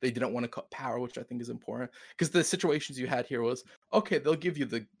somewhere. They didn't want to cut power, which I think is important, because the situations you had here was okay. They'll give you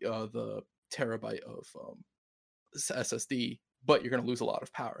the terabyte of SSD. But you're going to lose a lot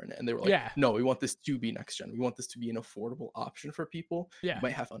of power in it. And they were like, no, we want this to be next gen. We want this to be an affordable option for people. Yeah. You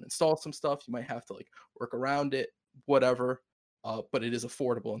might have to uninstall some stuff. You might have to like work around it, whatever. But it is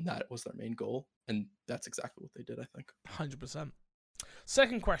affordable, and that was their main goal. And that's exactly what they did, I think. 100%.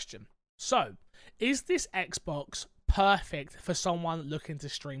 Second question. So, is this Xbox perfect for someone looking to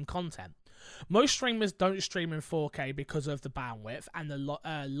stream content? Most streamers don't stream in 4K because of the bandwidth and the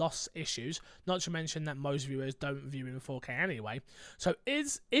loss issues, not to mention that most viewers don't view in 4K anyway. So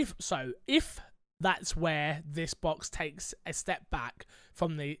if that's where this box takes a step back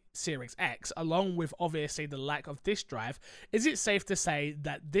from the Series X, along with obviously the lack of disk drive, is it safe to say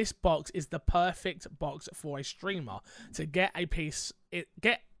that this box is the perfect box for a streamer to get a piece...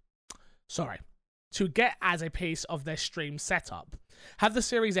 to get as a piece of their stream setup. Have the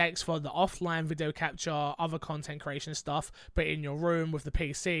Series X for the offline video capture, other content creation stuff, but in your room with the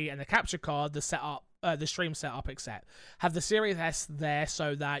PC and the capture card, the setup, the stream setup, etc. Have the Series S there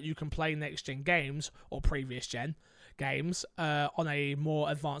so that you can play next-gen games or previous-gen games on a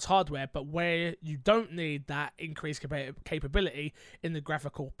more advanced hardware, but where you don't need that increased capability in the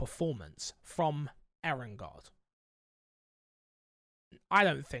graphical performance. From Erengard. I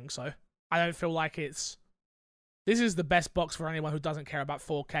don't think so. I don't feel like this is the best box for anyone who doesn't care about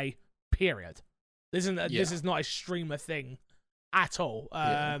 4K, period. This is not a streamer thing at all.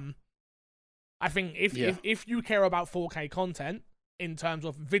 I think if you care about 4K content in terms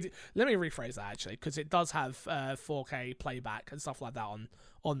of video, let me rephrase that actually, because it does have 4K playback and stuff like that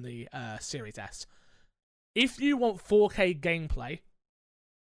on the Series S. If you want 4K gameplay,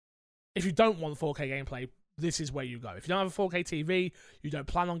 if you don't want 4K gameplay, this is where you go. If you don't have a 4K TV, you don't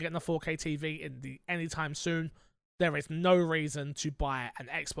plan on getting a 4K TV anytime soon, there is no reason to buy an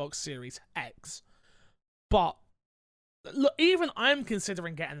Xbox Series X. But look, even I'm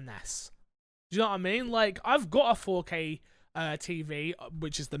considering getting an S. Do you know what I mean? Like, I've got a 4K TV,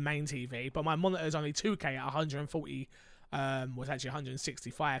 which is the main TV, but my monitor is only 2K at 140, was actually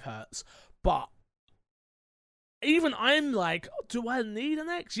 165 hertz. But even I'm like, do I need an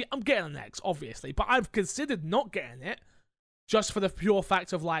X? Yeah, I'm getting an X, obviously, but I've considered not getting it just for the pure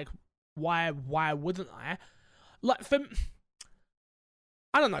fact of like, why wouldn't I? Like,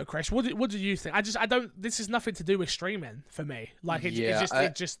 I don't know, Kresh. What do you think? I don't. This is nothing to do with streaming for me. Like,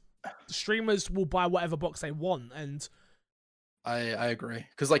 it just streamers will buy whatever box they want, and I agree,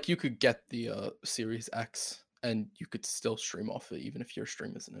 because like you could get the Series X and you could still stream off it even if your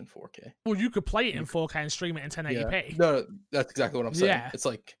stream isn't in 4K. Well, you could play it in 4K and stream it in 1080p. Yeah. No, that's exactly what I'm saying. Yeah. It's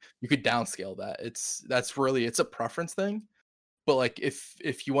like you could downscale that. It's a preference thing. But like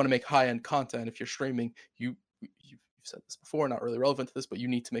if you want to make high-end content, if you're streaming, you've said this before, not really relevant to this, but you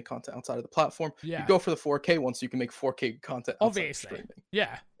need to make content outside of the platform. Yeah. You go for the 4K once you can make 4K content outside obviously of streaming.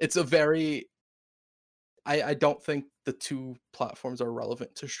 Yeah. It's a very I don't think the two platforms are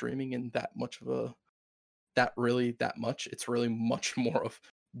relevant to streaming in that much. It's really much more of,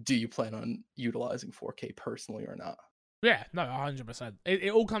 do you plan on utilizing 4K personally or not? Yeah, no, 100%.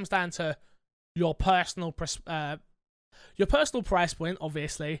 It all comes down to your personal price point,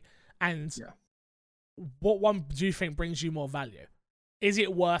 obviously, and what one do you think brings you more value? Is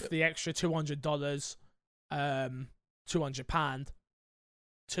it worth the extra $200, £200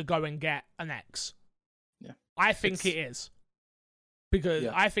 to go and get an X? Yeah, I think it is, because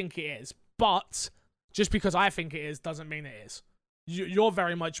I think it is, but just because I think it is doesn't mean it is. You're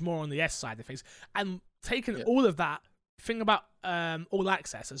very much more on the S side of things, and taking all of that, think about All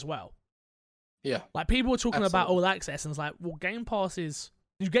Access as well. Yeah, like people were talking about All Access, and it's like, well, Game Pass is,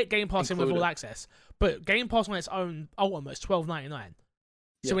 you get Game Pass in with All Access, but Game Pass on its own Ultimate is $12.99.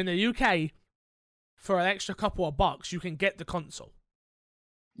 So in the UK, for an extra couple of bucks, you can get the console.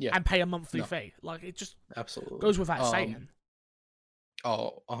 Yeah, and pay a monthly fee. Like, it just goes without saying.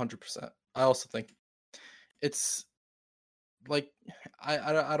 100%. I also think it's like,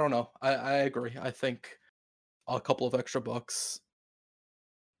 I don't know. I agree. I think a couple of extra bucks,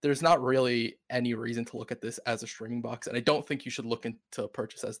 there's not really any reason to look at this as a streaming box, and I don't think you should look into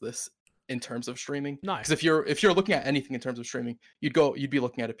purchase as this in terms of streaming. No, because if you're looking at anything in terms of streaming, you'd be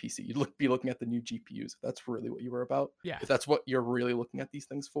looking at a PC. You'd be looking at the new GPUs. If that's really what you were about. Yeah. If that's what you're really looking at these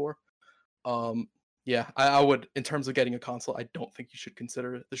things for. Yeah, I would, in terms of getting a console, I don't think you should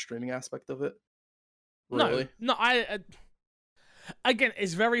consider the streaming aspect of it. Really? No, again,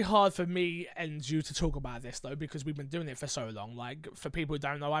 it's very hard for me and you to talk about this, though, because we've been doing it for so long. Like, for people who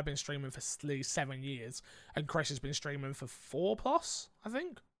don't know, I've been streaming for at least 7 years, and Kresh has been streaming for 4+, I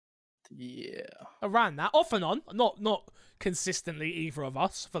think. Yeah. Around that, off and on, not consistently, either of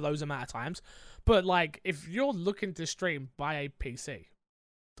us, for those amount of times. But, like, if you're looking to stream, buy a PC.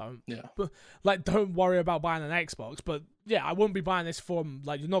 Don't worry about buying an Xbox. But yeah, I wouldn't be buying this from,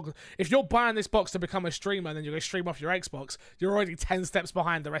 like, if you're buying this box to become a streamer and then you're going to stream off your Xbox, you're already 10 steps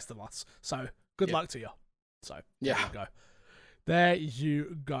behind the rest of us. So good luck to you. So there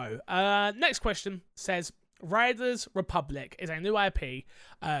you go. Next question says, Riders Republic is a new IP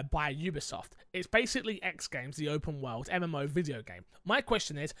by Ubisoft. It's basically X Games, the open world MMO video game. My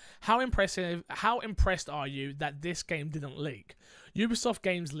question is, how impressed are you that this game didn't leak? Ubisoft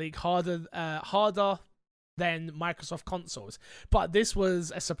games leak harder than Microsoft consoles. But this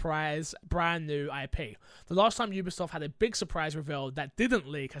was a surprise, brand new IP. The last time Ubisoft had a big surprise reveal that didn't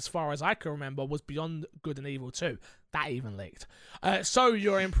leak, as far as I can remember, was Beyond Good and Evil 2. That even leaked. So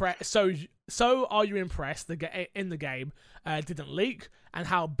you're impressed. So are you impressed? In the game didn't leak, and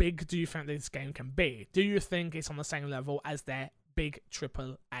how big do you think this game can be? Do you think it's on the same level as their big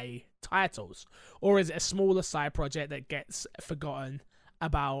AAA titles, or is it a smaller side project that gets forgotten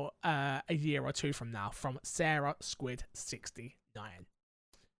about a year or two from now? From Sarah Squid 69.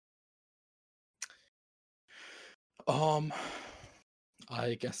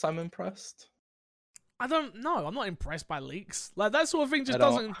 I guess I'm impressed. I don't know. I'm not impressed by leaks. Like, that sort of thing just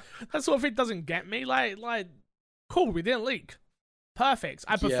doesn't. That sort of thing doesn't get me. Like, cool, we didn't leak. Perfect.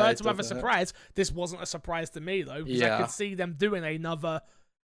 I prefer to have a surprise. This wasn't a surprise to me though, because I could see them doing another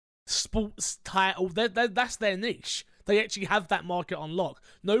sports title. That's their niche. They actually have that market on lock.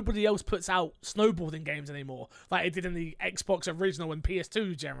 Nobody else puts out snowboarding games anymore, like it did in the Xbox original and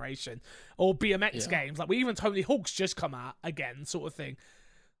PS2 generation, or BMX games. Like, even Tony Hawk's just come out again, sort of thing.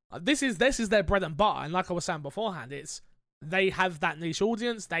 This is their bread and butter, and like I was saying beforehand, they have that niche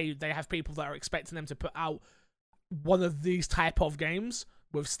audience. They have people that are expecting them to put out one of these type of games,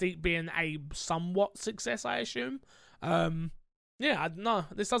 with Steep being a somewhat success, I assume. No,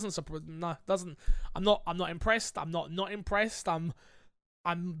 this doesn't surprise. No, doesn't. I'm not impressed. I'm not impressed. I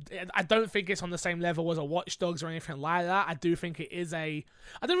don't think it's on the same level as a Watch Dogs or anything like that. I do think it is I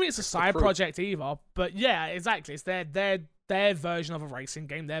don't think it's a side project either. But yeah, exactly. It's their version of a racing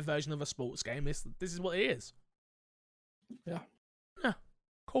game, their version of a sports game. This is what it is. Yeah.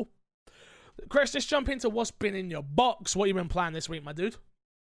 Cool. Kresh, let's jump into what's been in your box. What you been playing this week, my dude?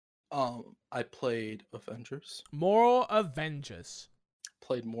 I played Avengers. More Avengers.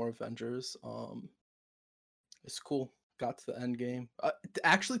 Played more Avengers. It's cool. Got to the end game.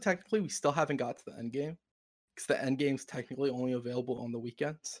 Actually, technically, we still haven't got to the end game, because the end game's technically only available on the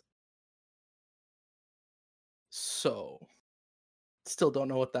weekends. So, still don't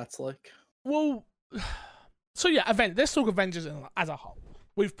know what that's like. Well, so yeah, let's talk Avengers as a whole.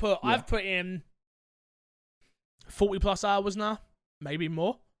 I've put in 40 plus hours now, maybe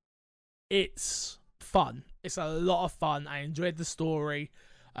more. It's fun. It's a lot of fun. I enjoyed the story.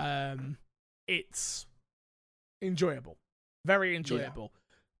 It's enjoyable. Very enjoyable.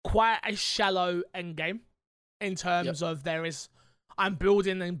 Yeah. Quite a shallow end game in terms of I'm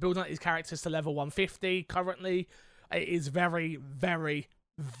building up these characters to level 150 currently. It is very, very,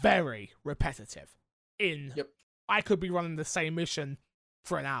 very repetitive. I could be running the same mission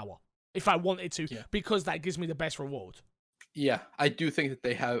for an hour if I wanted to, because that gives me the best reward. Yeah, I do think that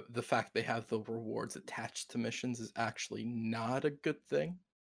they have the rewards attached to missions is actually not a good thing.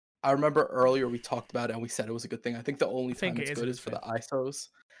 I remember earlier we talked about it and we said it was a good thing. I think the only time it's good is for the ISOs.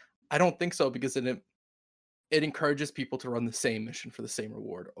 I don't think so, because it encourages people to run the same mission for the same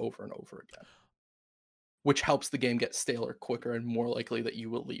reward over and over again, which helps the game get staler quicker and more likely that you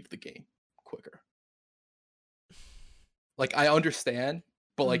will leave the game quicker. Like, I understand,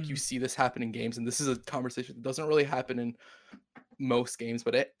 but like you see this happen in games, and this is a conversation that doesn't really happen in most games,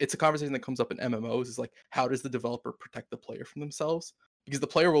 but it's a conversation that comes up in MMOs, is like, how does the developer protect the player from themselves? Because the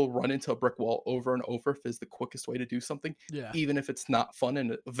player will run into a brick wall over and over if it's the quickest way to do something, even if it's not fun,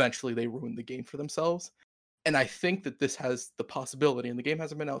 and eventually they ruin the game for themselves. And I think that this has the possibility, and the game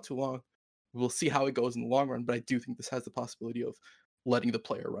hasn't been out too long. We'll see how it goes in the long run, but I do think this has the possibility of letting the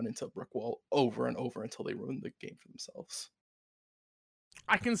player run into a brick wall over and over until they ruin the game for themselves.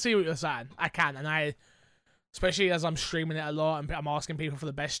 I can see what you're saying. I can, and especially as I'm streaming it a lot and I'm asking people for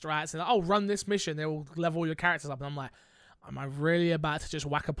the best strats, and run this mission, they will level your characters up, and I'm like, am I really about to just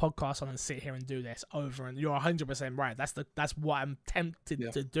whack a podcast on and sit here and do this over? And you're 100% right. That's what I'm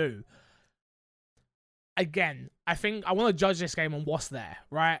tempted to do. Again, I think I want to judge this game on what's there,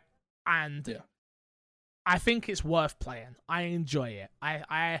 right? And I think it's worth playing. I enjoy it.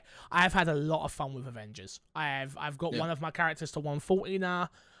 I've had a lot of fun with Avengers. I've got one of my characters to 140 now.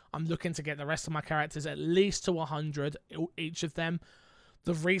 I'm looking to get the rest of my characters at least to 100, each of them.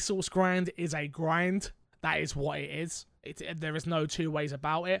 The resource grind is a grind. That is what it is. There is no two ways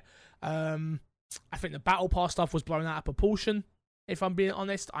about it. I think the battle pass stuff was blown out of proportion, if I'm being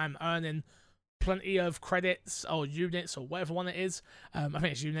honest. I'm earning plenty of credits or units or whatever one it is. I think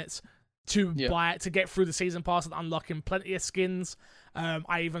it's units to buy it, to get through the season pass and unlocking plenty of skins.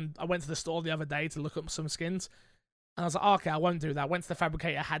 I went to the store the other day to look up some skins, and I was like, okay, I won't do that. Went to the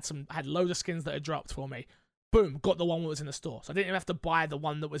fabricator, had loads of skins that had dropped for me. Boom, got the one that was in the store. So I didn't even have to buy the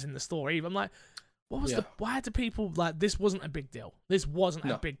one that was in the store either. I'm like, why do people, like, this wasn't a big deal. This wasn't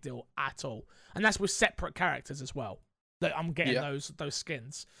a big deal at all. And that's with separate characters as well, that I'm getting those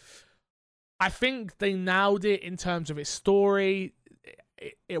skins. I think they nailed it in terms of its story.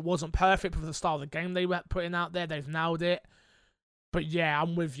 It wasn't perfect for the style of the game they were putting out there. They've nailed it. But yeah,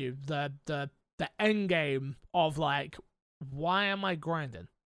 I'm with you. The end game of like, why am I grinding?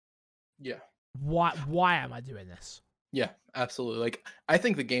 Yeah. Why am I doing this? Yeah, absolutely. Like, I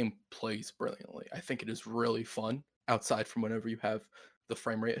think the game plays brilliantly. I think it is really fun outside from whenever you have the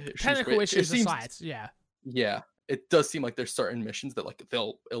frame rate issues. Technical issues aside, yeah. Yeah. It does seem like there's certain missions that like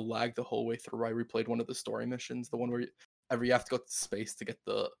it'll lag the whole way through. I replayed one of the story missions, the one where you have to go to space to get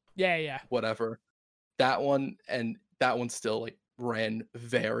the whatever. That one still like ran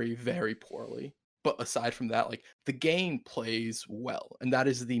very, very poorly. But aside from that, like the game plays well, and that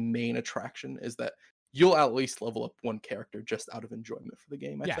is the main attraction, is that you'll at least level up one character just out of enjoyment for the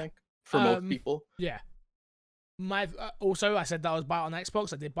game, I think, for most people. Yeah. Also, I said that I was buy it on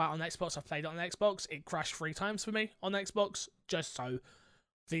Xbox. I did buy it on Xbox. I've played it on Xbox. It crashed 3 times for me on Xbox, just so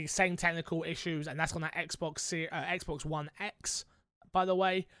the same technical issues, and that's on that Xbox One X, by the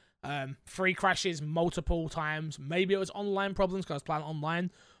way. 3 crashes multiple times. Maybe it was online problems because I was playing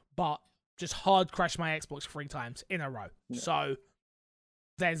online, but just hard crashed my Xbox 3 times in a row. Yeah. So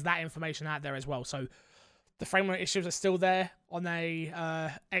there's that information out there as well. So the frame rate issues are still there on a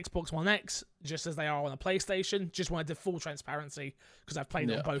Xbox One X, just as they are on a PlayStation. Just wanted the full transparency because I've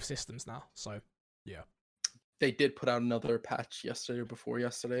played it on both systems now. So, yeah. They did put out another patch yesterday or before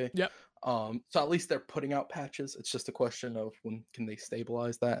yesterday. Yep. So at least they're putting out patches. It's just a question of when can they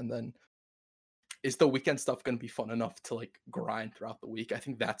stabilize that, and then is the weekend stuff going to be fun enough to like grind throughout the week? I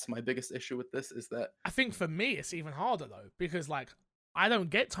think that's my biggest issue with this, is that I think for me it's even harder though, because like I don't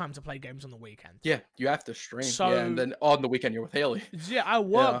get time to play games on the weekend. Yeah, you have to stream. So, yeah, and then on the weekend you're with Haley. Yeah, I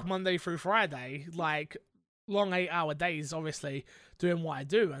work Monday through Friday, like long 8-hour days, obviously, doing what I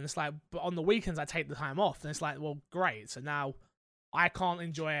do. And it's like, but on the weekends I take the time off. And it's like, well, great. So now I can't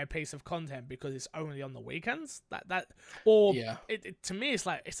enjoy a piece of content because it's only on the weekends. To me, it's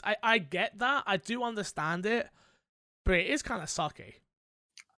like, I get that. I do understand it, but it is kind of sucky.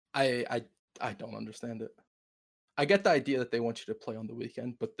 I don't understand it. I get the idea that they want you to play on the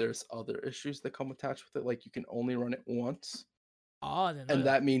weekend, but there's other issues that come attached with it. Like you can only run it once. And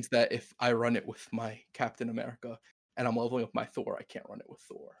that means that if I run it with my Captain America and I'm leveling up my Thor, I can't run it with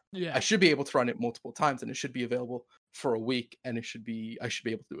Thor. Yeah. I should be able to run it multiple times, and it should be available for a week, and I should be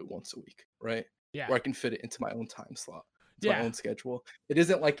able to do it once a week, right? Yeah. Where I can fit it into my own time slot, my own schedule. It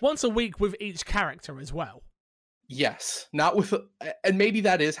isn't like once a week with each character as well. Yes, not with, and maybe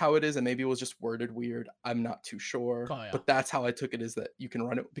that is how it is, and maybe it was just worded weird. I'm not too sure, but that's how I took it, is that you can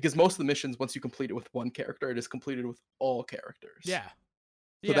run it, because most of the missions, once you complete it with one character, it is completed with all characters. Yeah.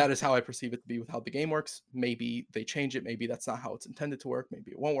 So that is how I perceive it to be with how the game works. Maybe they change it. Maybe that's not how it's intended to work. Maybe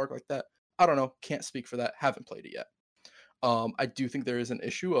it won't work like that. I don't know. Can't speak for that. Haven't played it yet. I do think there is an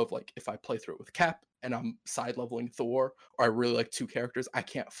issue of like, if I play through it with Cap and I'm side leveling Thor, or I really like 2 characters, I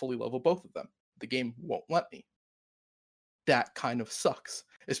can't fully level both of them. The game won't let me. That kind of sucks.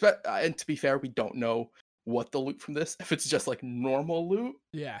 And to be fair, we don't know what the loot from this. If it's just like normal loot,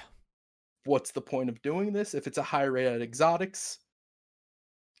 what's the point of doing this? If it's a high rate at exotics,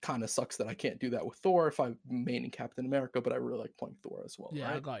 kind of sucks that I can't do that with Thor if I'm maining Captain America, but I really like playing Thor as well. Yeah,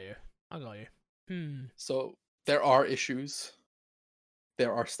 right? I got you. So there are issues.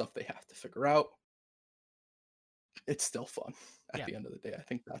 There are stuff they have to figure out. It's still fun at the end of the day. I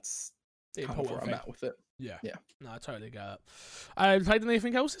think that's kind of where I'm at with it. Yeah. No, I totally get it. Played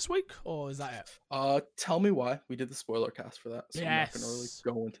anything else this week, or is that it? Tell Me Why. We did the spoiler cast for that, so I'm not going to really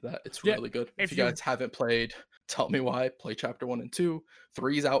go into that. It's really good. If you guys haven't played Tell Me Why, play Chapter 1 and 2.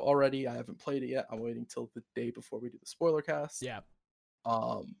 3's out already. I haven't played it yet. I'm waiting till the day before we do the spoiler cast. Yeah,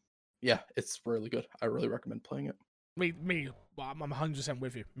 it's really good. I really recommend playing it. I'm 100%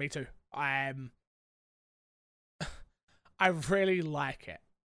 with you. Me too. I really like it.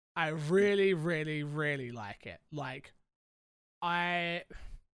 I really, really, really like it. Like,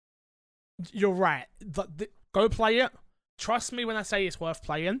 you're right. Go play it. Trust me when I say it's worth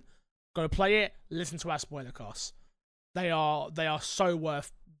playing. Go play it. Listen to our spoiler casts. They are so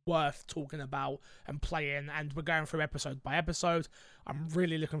worth talking about and playing. And we're going through episode by episode. I'm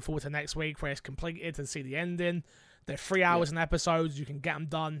really looking forward to next week where it's completed and see the ending. They're 3 hours in episodes. You can get them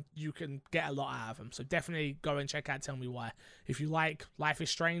done. You can get a lot out of them. So definitely go and check out Tell Me Why. If you like Life is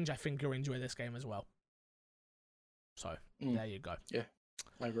Strange, I think you'll enjoy this game as well. So there you go. Yeah,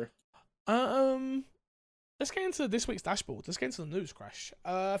 I agree. Let's get into this week's dashboard. Let's get into the news, Kresh.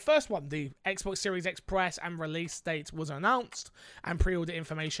 First one, the Xbox Series X price and release date was announced, and pre-order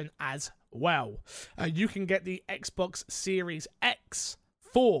information as well. You can get the Xbox Series X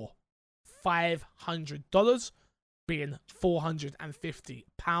for $500. being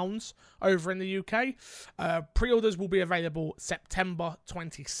 £450 over in the UK. Pre-orders will be available September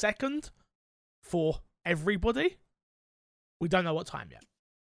 22nd for everybody. We don't know what time yet.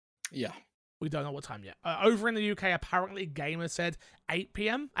 Yeah. We don't know what time yet. Over in the UK, apparently Gamer said 8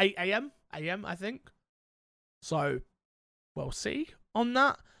 a.m., I think. So, we'll see on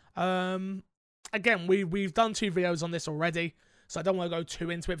that. Again, we've done 2 videos on this already, so I don't want to go too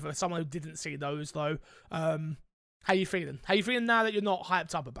into it. For someone who didn't see those, though, how you feeling? How you feeling now that you're not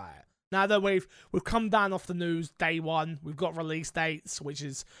hyped up about it? Now that we've come down off the news day one, we've got release dates, which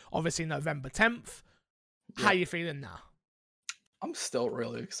is obviously November 10th. Yeah. How you feeling now? I'm still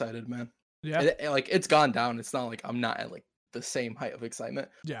really excited, man. Yeah. It's gone down. It's not like I'm not at like the same height of excitement.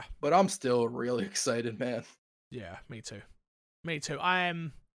 Yeah. But I'm still really excited, man. Yeah, me too. Me too. I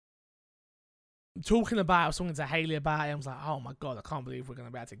am talking about, I was talking to Haley about it. I was like, oh my God, I can't believe we're going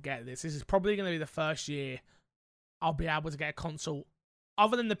to be able to get this. This is probably going to be the first year I'll be able to get a console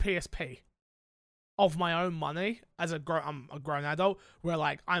other than the PSP of my own money as I'm a grown adult, where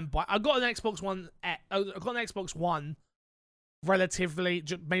like I got an Xbox One. I got an Xbox One relatively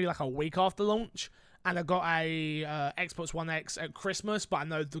maybe like a week after launch, and I got a Xbox One X at Christmas, but I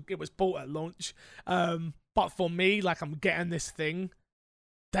know it was bought at launch. But for me, like, I'm getting this thing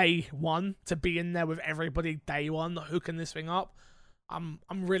day one to be in there with everybody day one, hooking this thing up. I'm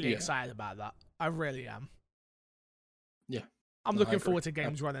really excited about that. I really am. Yeah. I'm looking forward to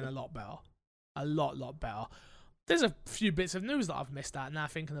games running a lot better. A lot better. There's a few bits of news that I've missed out now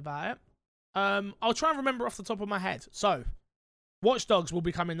thinking about it. I'll try and remember off the top of my head. So, Watch Dogs will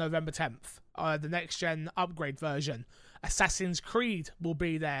be coming November 10th. The next-gen upgrade version. Assassin's Creed will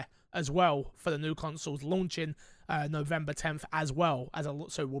be there as well for the new consoles launching November 10th as well.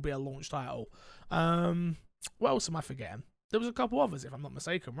 So it will be a launch title. What else am I forgetting? There was a couple others, if I'm not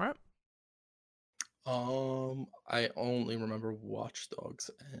mistaken, right? I only remember Watch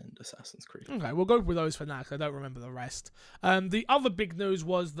Dogs and Assassin's Creed. Okay, we'll go with those for now because I don't remember the rest. The other big news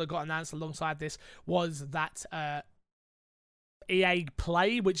that got announced alongside this was that EA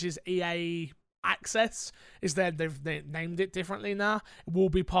Play, which is EA Access, is there. They've named it differently now. It will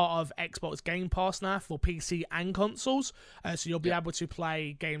be part of Xbox Game Pass now for PC and consoles. So you'll be able to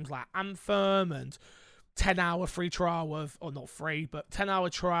play games like Anthem and 10-hour free trial of, or not free, but 10-hour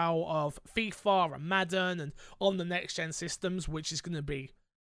trial of FIFA and Madden and on the next-gen systems, which is going to be,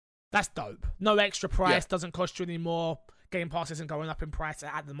 that's dope. No extra price, doesn't cost you any more. Game Pass isn't going up in price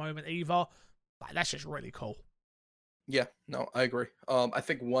at the moment either. Like, that's just really cool. Yeah, no, I agree. I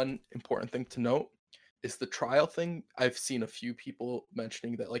think one important thing to note is the trial thing. I've seen a few people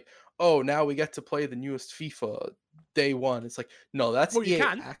mentioning that, like, oh, now we get to play the newest FIFA day one. It's like, no, that's EA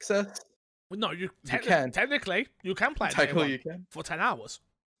Access. Well, no, you can. Technically, you can play it technically, you can. For 10 hours.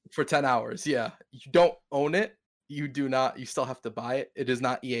 For 10 hours, yeah. You don't own it. You do not. You still have to buy it. It is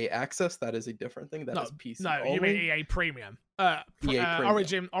not EA Access. That is a different thing. That is PC. No, only. You mean EA Premium. EA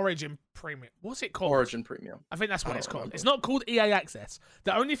Premium. Origin Premium. What's it called? Origin Premium. I think that's what it's called. It's not called EA Access.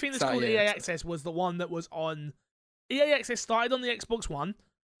 The only thing that's called EA Access was the one that was on... EA Access started on the Xbox One,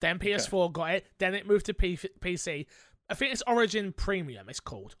 then PS4 got it, then it moved to PC. I think it's Origin Premium, it's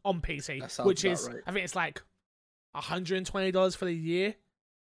called, on PC, which is, right. I think it's like $120 for the year,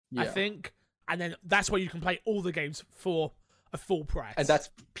 I think. And then that's where you can play all the games for a full price. And that's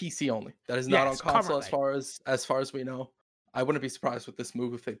PC only. That is not on console currently. as far as we know. I wouldn't be surprised with this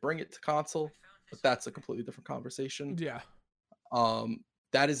move if they bring it to console, but that's a completely different conversation. Yeah.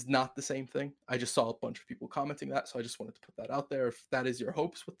 That is not the same thing. I just saw a bunch of people commenting that, so I just wanted to put that out there. If that is your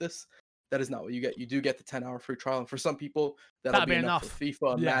hopes with this, that is not what you get. You do get the 10-hour free trial. And for some people, that'll be enough for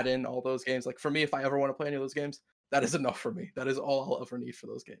FIFA, Madden, all those games. Like, for me, if I ever want to play any of those games, that is enough for me. That is all I'll ever need for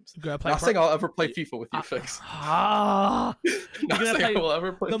those games. Not saying I'll ever play FIFA with you, Fix. Not saying I will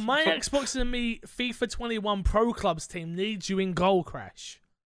ever play the FIFA. My Xbox and me FIFA 21 Pro Clubs team needs you in goal, Kresh.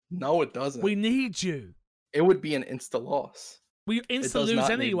 No, it doesn't. We need you. It would be an insta loss. We insta lose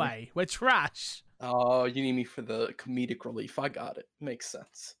anyway. We're trash. Oh, you need me for the comedic relief. I got it. Makes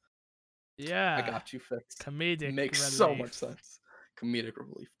sense. Yeah. I got you fixed. Comedic Makes relief. So much sense. Comedic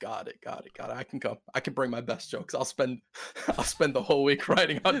relief. Got it. I can come. I can bring my best jokes. I'll spend the whole week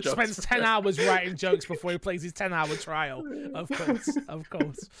writing on jokes. Spends 10 hours writing jokes before he plays his 10-hour trial. Of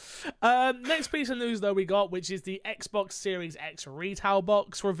course. Next piece of news though we got, which is the Xbox Series X retail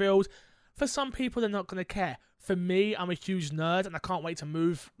box revealed. For some people, they're not going to care. For me, I'm a huge nerd and I can't wait to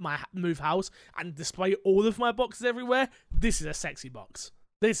move house and display all of my boxes everywhere. This is a sexy box.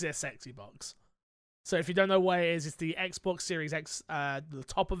 So if you don't know what it is, it's the Xbox Series X, the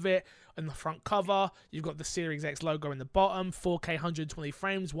top of it, and the front cover. You've got the Series X logo in the bottom, 4K 120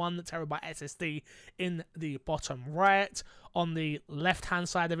 frames, 1 terabyte SSD in the bottom right. On the left-hand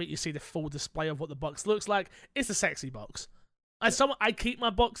side of it, you see the full display of what the box looks like. It's a sexy box. I keep my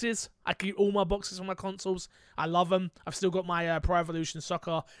boxes. I keep all my boxes on my consoles. I love them. I've still got my Pro Evolution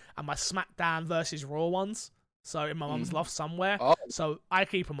Soccer and my SmackDown versus Raw ones. So in my mum's loft somewhere. Oh. So I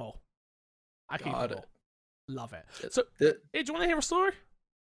keep them all. I keep Got them it. all. Love it. So, do you want to hear a story?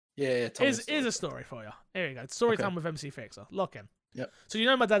 Yeah. Here's a story for you. Here you go. Story time with MC Fixer. Lock in. Yep. So you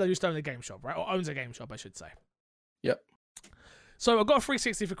know my dad used to own a game shop, right? Or owns a game shop, I should say. Yep. So I got a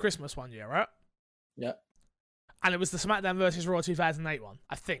 360 for Christmas one year, right? Yep. And it was the SmackDown vs. Raw 2008 one,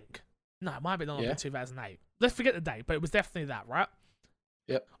 I think. No, it might be not 2008. Let's forget the date, but it was definitely that, right?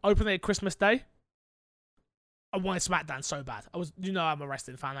 Yep. Opened it Christmas Day. I wanted SmackDown so bad. I'm a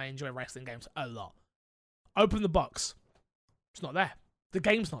wrestling fan. I enjoy wrestling games a lot. Open the box. It's not there. The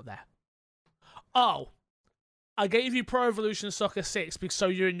game's not there. Oh, I gave you Pro Evolution Soccer 6 so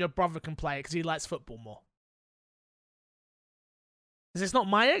you and your brother can play it because he likes football more. Because it's not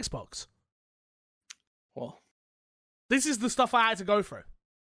my Xbox. Well, this is the stuff I had to go through.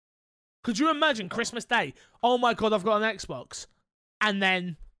 Could you imagine Christmas Day? Oh my god, I've got an Xbox. And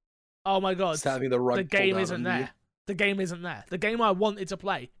then, oh my god, the game isn't there. The game isn't there. The game I wanted to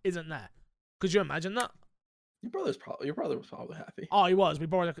play isn't there. Could you imagine that? Your brother was probably happy. Oh, he was. We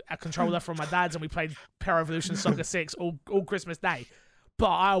borrowed a controller from my dad's and we played Pro Evolution Soccer 6 all Christmas Day. But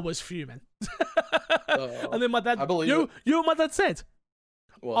I was fuming. And then my dad, you know what my dad said?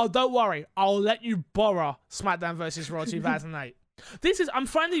 What? Oh, don't worry. I'll let you borrow SmackDown vs. Raw 2008. I'm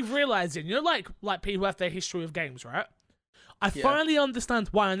finally realizing, like people have their history of games, right? I finally understand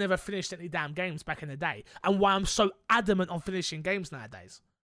why I never finished any damn games back in the day and why I'm so adamant on finishing games nowadays.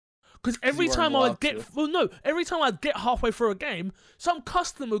 Because every time I'd get halfway through a game, some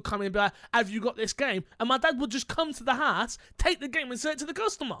customer would come in and be like, have you got this game? And my dad would just come to the house, take the game and send it to the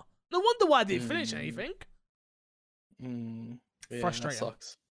customer. No wonder why I didn't finish anything. Yeah, Frustrating. That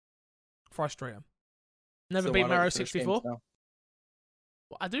sucks. Frustrating. Never beat Mario 64? Well,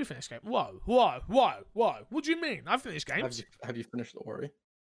 I do finish games. Whoa. What do you mean? I finished games. Have you finished Ori?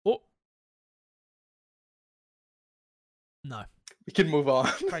 What? No. We can move on.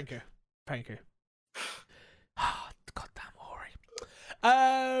 Thank you. Goddamn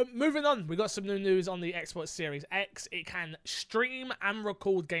Ori. Moving on. We got some new news on the Xbox Series X. It can stream and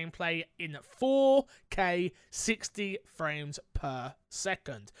record gameplay in 4K 60 frames per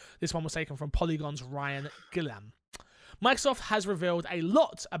second. This one was taken from Polygon's Ryan Gillam. Microsoft has revealed a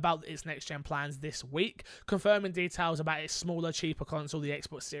lot about its next-gen plans this week, confirming details about its smaller, cheaper console, the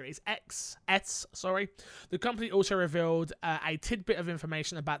Xbox Series S. The company also revealed a tidbit of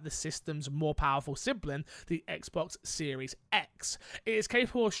information about the system's more powerful sibling, the Xbox Series X. It is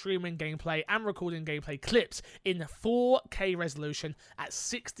capable of streaming gameplay and recording gameplay clips in 4K resolution at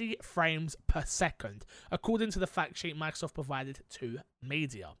 60 frames per second, according to the fact sheet Microsoft provided to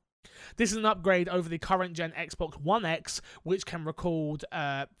media. This is an upgrade over the current gen Xbox One X, which can record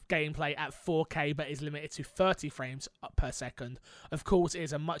gameplay at 4K but is limited to 30 frames per second. Of course, it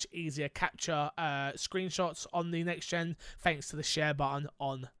is a much easier capture screenshots on the next gen thanks to the share button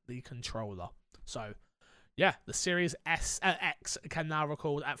on the controller. So, yeah, the Series X can now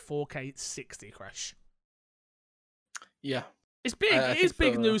record at 4K 60, Kresh. Yeah. It's big. It is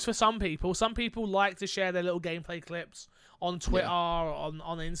big news for some people. Some people like to share their little gameplay clips on Twitter, on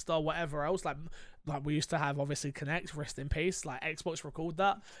Insta, whatever else. Like we used to have, obviously, Connect, rest in peace. Like, Xbox record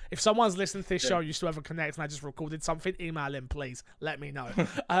that. If someone's listening to this show, used to have a Connect, and I just recorded something, email in, please. Let me know.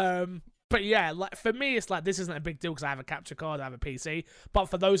 But yeah, like for me, it's like this isn't a big deal because I have a capture card, I have a PC. But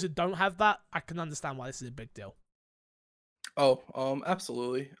for those who don't have that, I can understand why this is a big deal. Oh,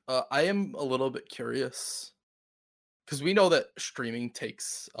 absolutely. I am a little bit curious. Because we know that streaming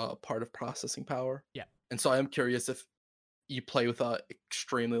takes part of processing power. Yeah. And so I am curious if you play with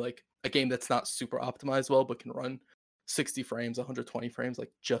extremely, like, a game that's not super optimized well, but can run 60 frames, 120 frames,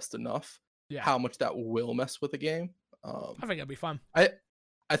 like, just enough. Yeah. How much that will mess with the game. I think it'll be fun. I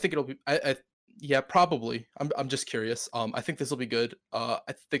think it'll be, yeah, probably. I'm just curious. I think this will be good. I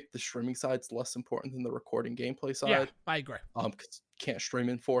think the streaming side's less important than the recording gameplay side. Yeah, I agree. Because you can't stream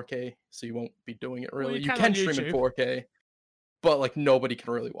in 4K, so you won't be doing it really. Well, you can stream in 4K, but like nobody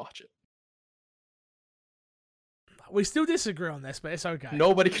can really watch it. We still disagree on this, but it's okay.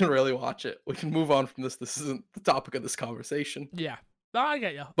 Nobody can really watch it. We can move on from this. This isn't the topic of this conversation. Yeah. No, I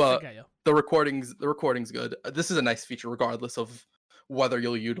get you. But the recording's good. This is a nice feature, regardless of whether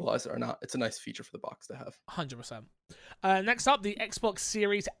you'll utilize it or not. It's a nice feature for the box to have. 100%. Next up, the Xbox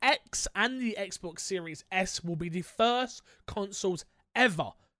Series X and the Xbox Series S will be the first consoles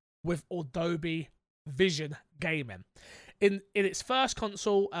ever with Adobe Vision gaming. In its first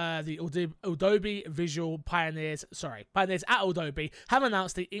console, the Adobe Visual pioneers at Adobe have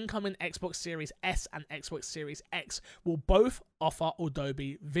announced the incoming Xbox Series S and Xbox Series X will both offer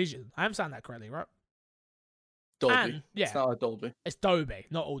Adobe Vision. I am saying that correctly, right? Dolby. And, yeah. It's not Adobe. It's Dolby,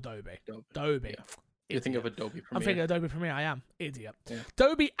 not Adobe. Dolby. Yeah. You think of Adobe Premiere. I'm thinking Adobe Premiere. I am. Idiot. Yeah.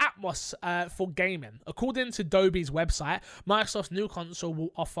 Dolby Atmos for gaming. According to Dolby's website, Microsoft's new console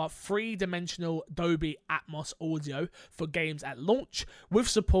will offer three-dimensional Dolby Atmos audio for games at launch, with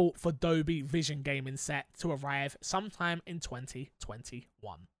support for Dolby Vision gaming set to arrive sometime in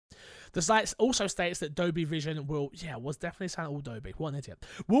 2021. The site also states that Dolby Vision will, was definitely saying all Dolby, what an idiot,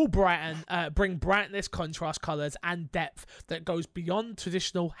 will bring brightness, contrast, colors, and depth that goes beyond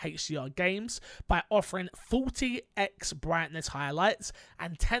traditional HDR games by offering 40x brightness highlights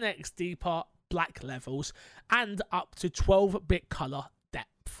and 10x deeper black levels and up to 12-bit color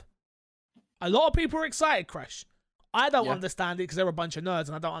depth. A lot of people are excited, Kresh. I don't understand it because they're a bunch of nerds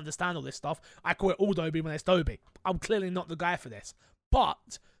and I don't understand all this stuff. I call it all Dolby when it's Dolby. I'm clearly not the guy for this.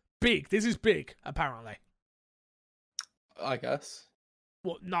 But big. This is big, apparently. I guess.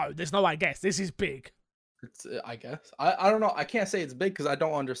 Well, no, there's no I guess. This is big. It's, I guess. I don't know. I can't say it's big because I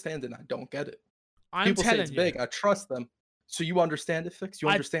don't understand it and I don't get it. People say it's big. I trust them. So you understand it, Fix? You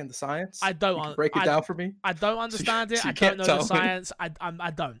understand the science? I don't. Break it down for me? I don't understand it. I don't know the science. I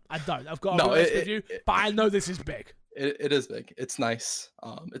don't. I've got to be honest with you. But I know this is big. It is big. It's nice.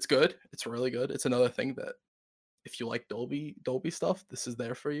 It's good. It's really good. It's another thing that if you like Dolby stuff, this is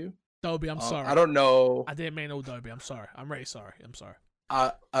there for you. Dolby, I'm sorry. I don't know. I didn't mean all Dolby. I'm sorry. I'm really sorry. I'm sorry.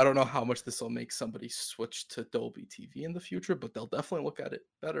 I don't know how much this will make somebody switch to Dolby TV in the future, but they'll definitely look at it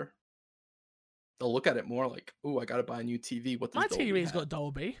better. They'll look at it more like, "Ooh, I gotta buy a new TV." What does my Dolby TV's have? got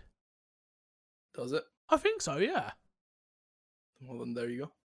Dolby. Does it? I think so. Yeah. Well, then there you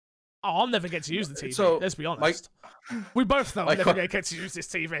go. Oh, I'll never get to use the TV. So, let's be honest. We both know I'll never get to use this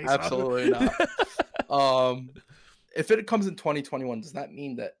TV. So. Absolutely not. If it comes in 2021, does that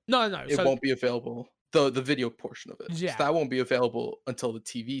mean that no, it won't be available? The video portion of it, yeah, so that won't be available until the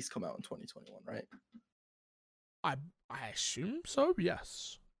TVs come out in 2021, right? I assume so.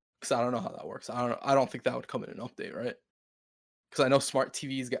 Yes. Because I don't know how that works. I don't think that would come in an update, right? Because I know smart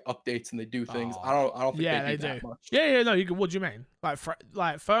TVs get updates and they do things. I don't think they do that much. Yeah. No, you can. What do you mean? Like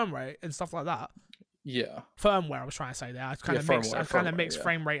firmware and stuff like that. Yeah. Firmware. I was trying to say there. I kind of mixed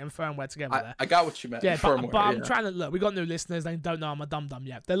frame rate and firmware together there. I got what you meant. Yeah, but I'm trying to look. We got new listeners. They don't know I'm a dum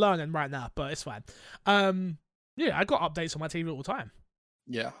yet. They're learning right now, but it's fine. Yeah, I got updates on my TV all the time.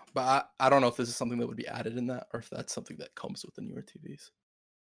 Yeah, but I don't know if this is something that would be added in that, or if that's something that comes with the newer TVs.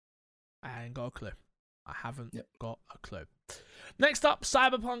 I ain't got a clue. I haven't got a clue. Next up,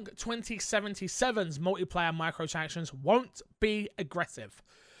 Cyberpunk 2077's multiplayer microtransactions won't be aggressive.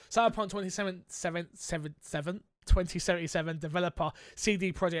 Cyberpunk 2077 developer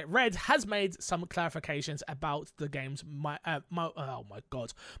CD Projekt Red has made some clarifications about the game's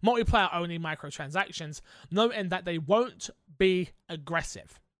multiplayer-only microtransactions, noting that they won't be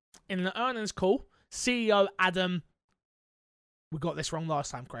aggressive. In an earnings call, CEO Adam, we got this wrong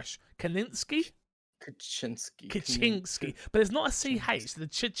last time, Kresh, Kaczynski, but it's not a CH. The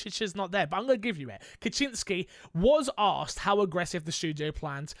ch is not there, but I'm going to give you it. Kaczynski was asked how aggressive the studio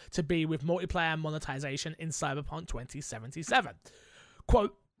plans to be with multiplayer monetization in Cyberpunk 2077.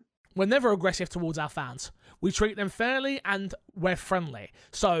 Quote, "We're never aggressive towards our fans. We treat them fairly and we're friendly.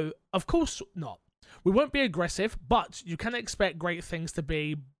 So, of course not. We won't be aggressive, but you can expect great things to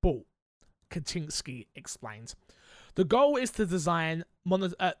be bought," Kaczynski explained. The goal is to design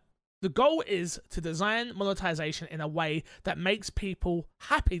monetization in a way that makes people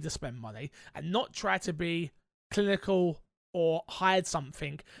happy to spend money and not try to be clinical or hide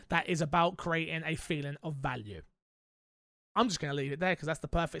something that is about creating a feeling of value. I'm just going to leave it there because that's the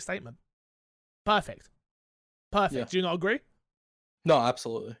perfect statement. Perfect. Yeah. Do you not agree? No,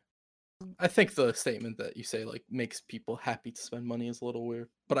 absolutely. I think the statement that you say like makes people happy to spend money is a little weird,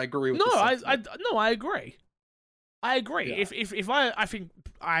 but I agree with I agree. I agree. Yeah. If I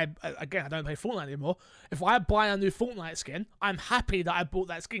don't play Fortnite anymore. If I buy a new Fortnite skin, I'm happy that I bought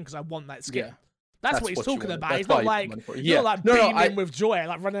that skin because I want that skin. Yeah. That's what he's talking about. He's not like beaming with joy,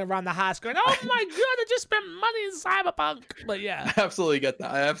 like running around the house going, "Oh my god, I just spent money in Cyberpunk." But yeah, I absolutely get that.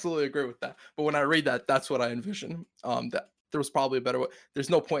 I absolutely agree with that. But when I read that, that's what I envision. That there was probably a better way.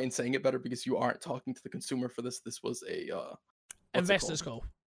 There's no point in saying it better because you aren't talking to the consumer for this. This was a investors call.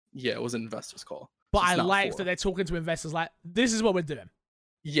 Yeah, it was an investors call. But So it's I not like for. that they're talking to investors like, this is what we're doing.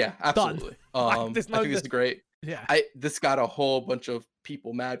 Yeah, absolutely. Like, there's I think this is great. Yeah. This got a whole bunch of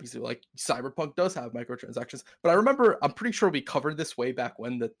people mad because they're like, Cyberpunk does have microtransactions. But I remember, I'm pretty sure we covered this way back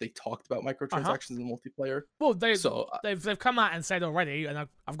when that they talked about microtransactions in multiplayer. Well, So they've come out and said already, and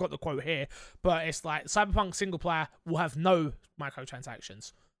I've got the quote here, but it's like Cyberpunk single player will have no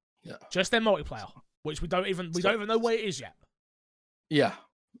microtransactions. Yeah. Just their multiplayer, which we don't even know where it is yet. Yeah,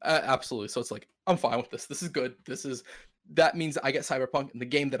 absolutely. So it's like, I'm fine with this. This is good. That means I get Cyberpunk, and the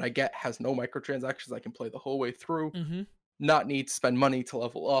game that I get has no microtransactions. I can play the whole way through, not need to spend money to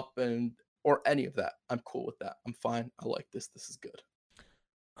level up or any of that. I'm cool with that. I'm fine. I like this. This is good.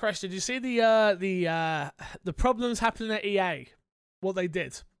 Kresh, did you see the problems happening at EA? What they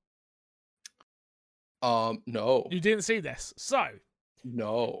did? No. You didn't see this. So,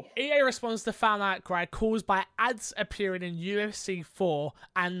 no. EA responds to fan outcry caused by ads appearing in UFC 4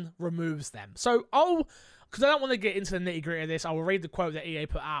 and removes them. So, because I don't want to get into the nitty gritty of this, I will read the quote that EA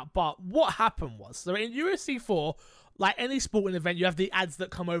put out. But what happened was, so in UFC 4, like any sporting event, you have the ads that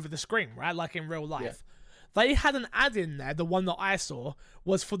come over the screen, right? Like in real life. Yeah. They had an ad in there, the one that I saw,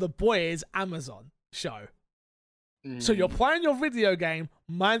 was for the Boys Amazon show. So you're playing your video game,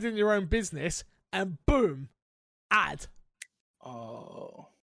 minding your own business, and boom, ad. Oh.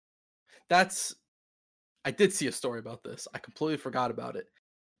 I did see a story about this. I completely forgot about it.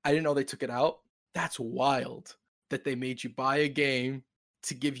 I didn't know they took it out. That's wild that they made you buy a game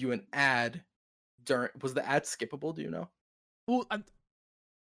to give you an ad was the ad skippable, do you know? Well,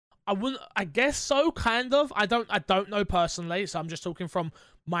 I guess so, kind of. I don't know personally, so I'm just talking from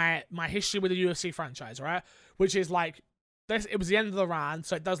my history with the UFC franchise, right? Which is like this, it was the end of the round,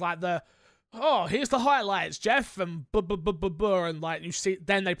 so it does like here's the highlights, Jeff, and and like you see,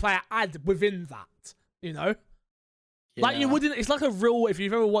 then they play an ad within that, you know? Yeah. Like you wouldn't. It's like a real. If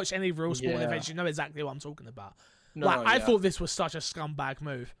you've ever watched any real sporting events, you know exactly what I'm talking about. I thought this was such a scumbag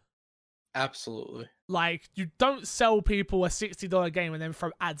move. Absolutely. Like you don't sell people a $60 game and then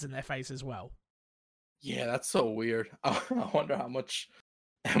throw ads in their face as well. Yeah, that's so weird. I wonder how much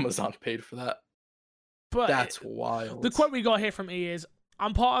Amazon paid for that. But that's wild. The quote we got here from EA is,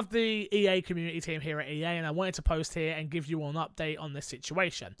 I'm part of the EA community team here at EA, and I wanted to post here and give you all an update on this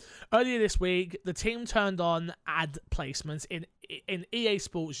situation. Earlier this week, the team turned on ad placements in EA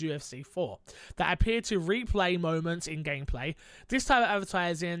Sports UFC 4 that appear to replay moments in gameplay. This type of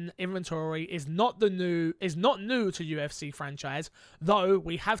advertising inventory is not new to UFC franchise, though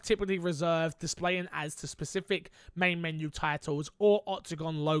we have typically reserved displaying ads to specific main menu titles or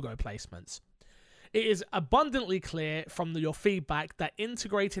Octagon logo placements. It is abundantly clear from your feedback that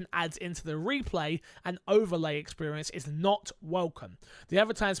integrating ads into the replay and overlay experience is not welcome. The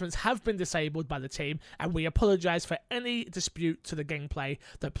advertisements have been disabled by the team, and we apologize for any dispute to the gameplay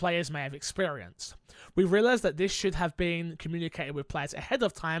that players may have experienced. We realize that this should have been communicated with players ahead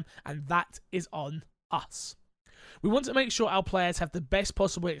of time, and that is on us. We want to make sure our players have the best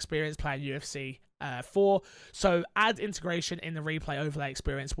possible experience playing UFC 4, so ad integration in the replay overlay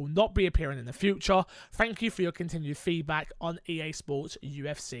experience will not be appearing in the future. Thank you for your continued feedback on EA Sports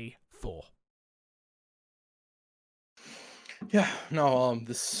UFC 4. Yeah, no,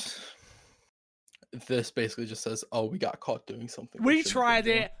 this basically just says, we got caught doing something. We tried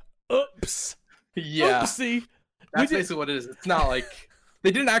it. Oops. Yeah. Oopsie. That's basically what it is. It's not like they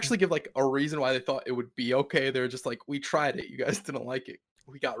didn't actually give like a reason why they thought it would be okay. They're just like, we tried it. You guys didn't like it.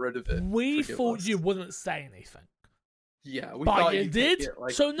 We got rid of it. We thought you wouldn't say anything. Yeah, we but thought you did.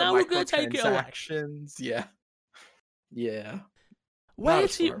 Like, so now we're gonna take it away. Yeah. Yeah. Where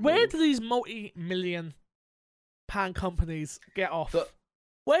do these multi-million pound companies get off?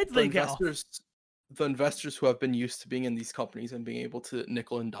 Where do they get off? The investors who have been used to being in these companies and being able to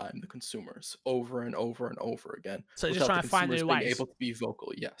nickel and dime the consumers over and over and over again. So just trying to find new ways. Being able to be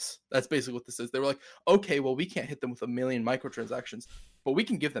vocal. Yes, that's basically what this is. They were like, okay, well, we can't hit them with 1 million microtransactions, but we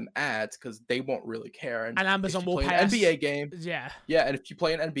can give them ads because they won't really care. And Amazon will pay an NBA game. Yeah. Yeah, and if you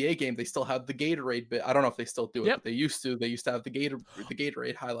play an NBA game, they still have the Gatorade bit. I don't know if they still do it, but they used to. They used to have the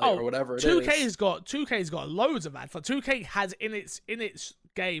Gatorade highlight or whatever it 2K's got 2K's got loads of ads. Like 2K has in its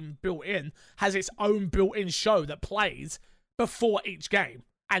game built in has its own built-in show that plays before each game,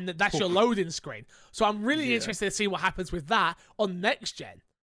 and that's your loading screen. So I'm really interested to see what happens with that on next gen.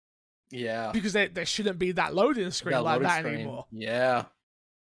 Yeah, because there shouldn't be that loading screen anymore. Yeah.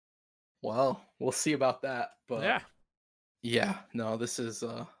 Well, we'll see about that. But yeah, no, this is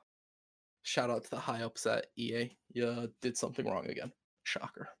shout out to the high ups at EA. You did something wrong again.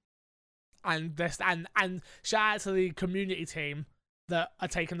 Shocker. And shout out to the community team that are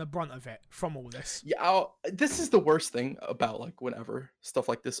taking the brunt of it from all this. Yeah, this is the worst thing about like whenever stuff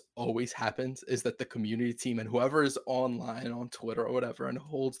like this always happens is that the community team and whoever is online on Twitter or whatever and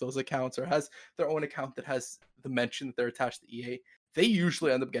holds those accounts or has their own account that has the mention that they're attached to EA, they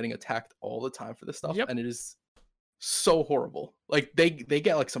usually end up getting attacked all the time for this stuff, and it is so horrible. Like they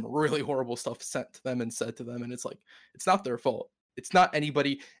get like some really horrible stuff sent to them and said to them, and it's like it's not their fault. It's not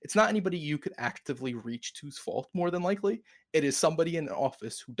anybody you could actively reach to's fault, more than likely. It is somebody in an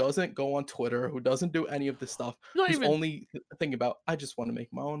office who doesn't go on Twitter, who doesn't do any of this stuff, who's only thinking about, I just want to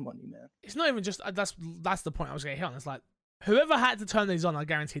make my own money, man. It's not even just that's the point I was going to hit on. It's like whoever had to turn these on, I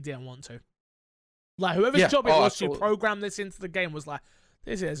guarantee didn't want to. Like whoever's job it was to program this into the game was like,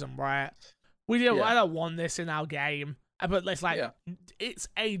 this isn't right. I don't want this in our game. But it's like it's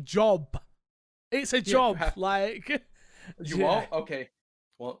a job. It's a job. Like you won't? Okay.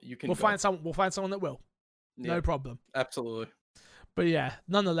 Well, you can. We'll find someone that will. No problem. Absolutely. But yeah,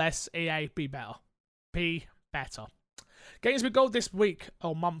 nonetheless, EA, be better. Be better. Games with Gold this week,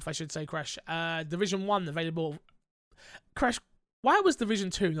 or month, I should say, Kresh. Division 1 available. Kresh, why was Division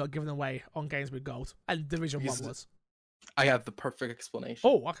 2 not given away on Games with Gold? And Division 1 was? I have the perfect explanation.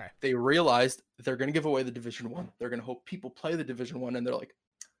 Oh, okay. They realized they're going to give away the Division 1. They're going to hope people play the Division 1, and they're like,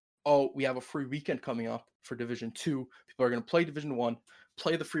 oh, we have a free weekend coming up for Division 2. People are going to play Division 1,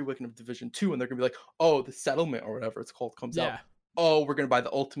 play the free weekend of Division 2, and they're going to be like, oh, the settlement or whatever it's called comes out. Oh, we're going to buy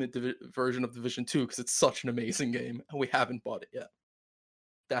the ultimate version of Division 2 because it's such an amazing game, and we haven't bought it yet.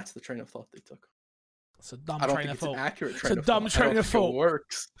 That's the train of thought they took. It's a dumb train of thought. It's an accurate train of thought. It's a dumb train of thought. It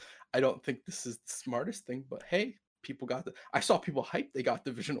works. I don't think this is the smartest thing, but hey, people got I saw people hype they got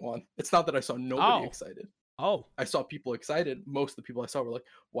Division 1. It's not that I saw nobody excited. Oh. I saw people excited. Most of the people I saw were like,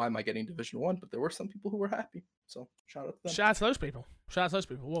 why am I getting Division 1? But there were some people who were happy. So shout out to them. Shout out to those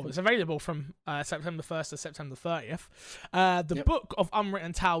people. Well, it's available from September 1st to September 30th. The Book of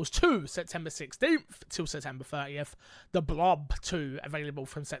Unwritten Tales 2, September 16th till September 30th. The Blob 2, available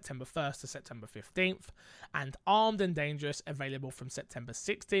from September 1st to September 15th. And Armed and Dangerous, available from September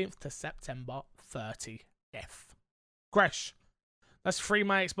 16th to September 30th. Kresh, that's 3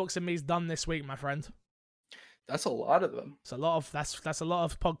 My Xbox and Me's done this week, my friend. That's a lot of them. It's a lot of that's a lot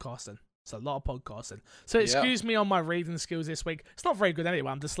of podcasting. It's a lot of podcasting. So excuse me on my reading skills this week. It's not very good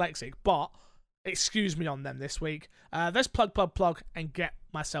anyway. I'm dyslexic, but excuse me on them this week. Let's plug, and get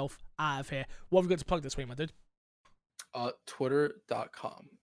myself out of here. What have we got to plug this week, my dude? Twitter.com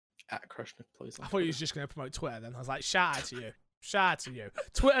 @KreshNickPlays. I thought you was just going to promote Twitter then. I was like, shout out to you.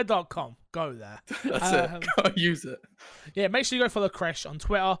 Twitter.com. Go there. That's it. Go use it. Yeah, make sure you go follow Kresh on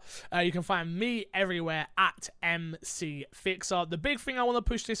Twitter. You can find me everywhere @MCFixer. The big thing I want to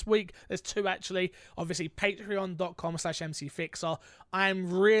push this week, there's 2 actually. Obviously, patreon.com/MCFixer.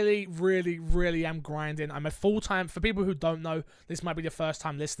 I'm really am grinding. I'm a full-time, for people who don't know, this might be the first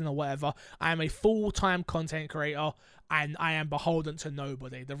time listening or whatever, I am a full-time content creator, and I am beholden to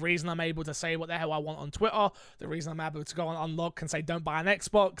nobody. The reason I'm able to say what the hell I want on Twitter, the reason I'm able to go on Unlock and say don't buy an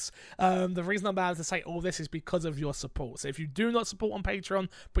Xbox, the reason I'm able to say all this is because of your support. So if you do not support on Patreon,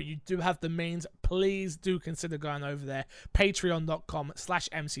 but you do have the means, please do consider going over there.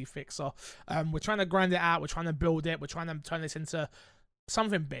 Patreon.com/MCFixer. We're trying to grind it out. We're trying to build it. We're trying to turn this into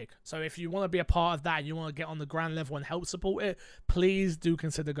something big. So if you want to be a part of that and you want to get on the ground level and help support it, please do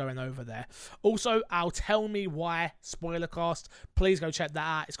consider going over there. Also, our Tell Me Why spoiler cast, please go check that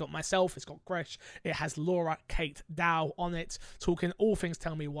out. It's got myself, it's got Kresh, it has Laura Kate Dow on it, talking all things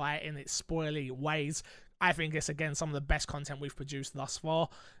Tell Me Why in its spoily ways. I think it's, again, some of the best content we've produced thus far,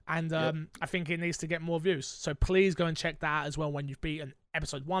 and I think it needs to get more views. So please go and check that out as well when you've beaten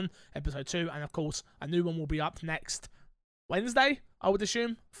episode 1, episode 2, and of course a new one will be up next Wednesday, I would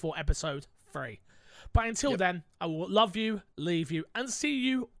assume, for episode 3. But until then, I will love you, leave you, and see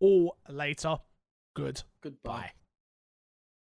you all later. Goodbye.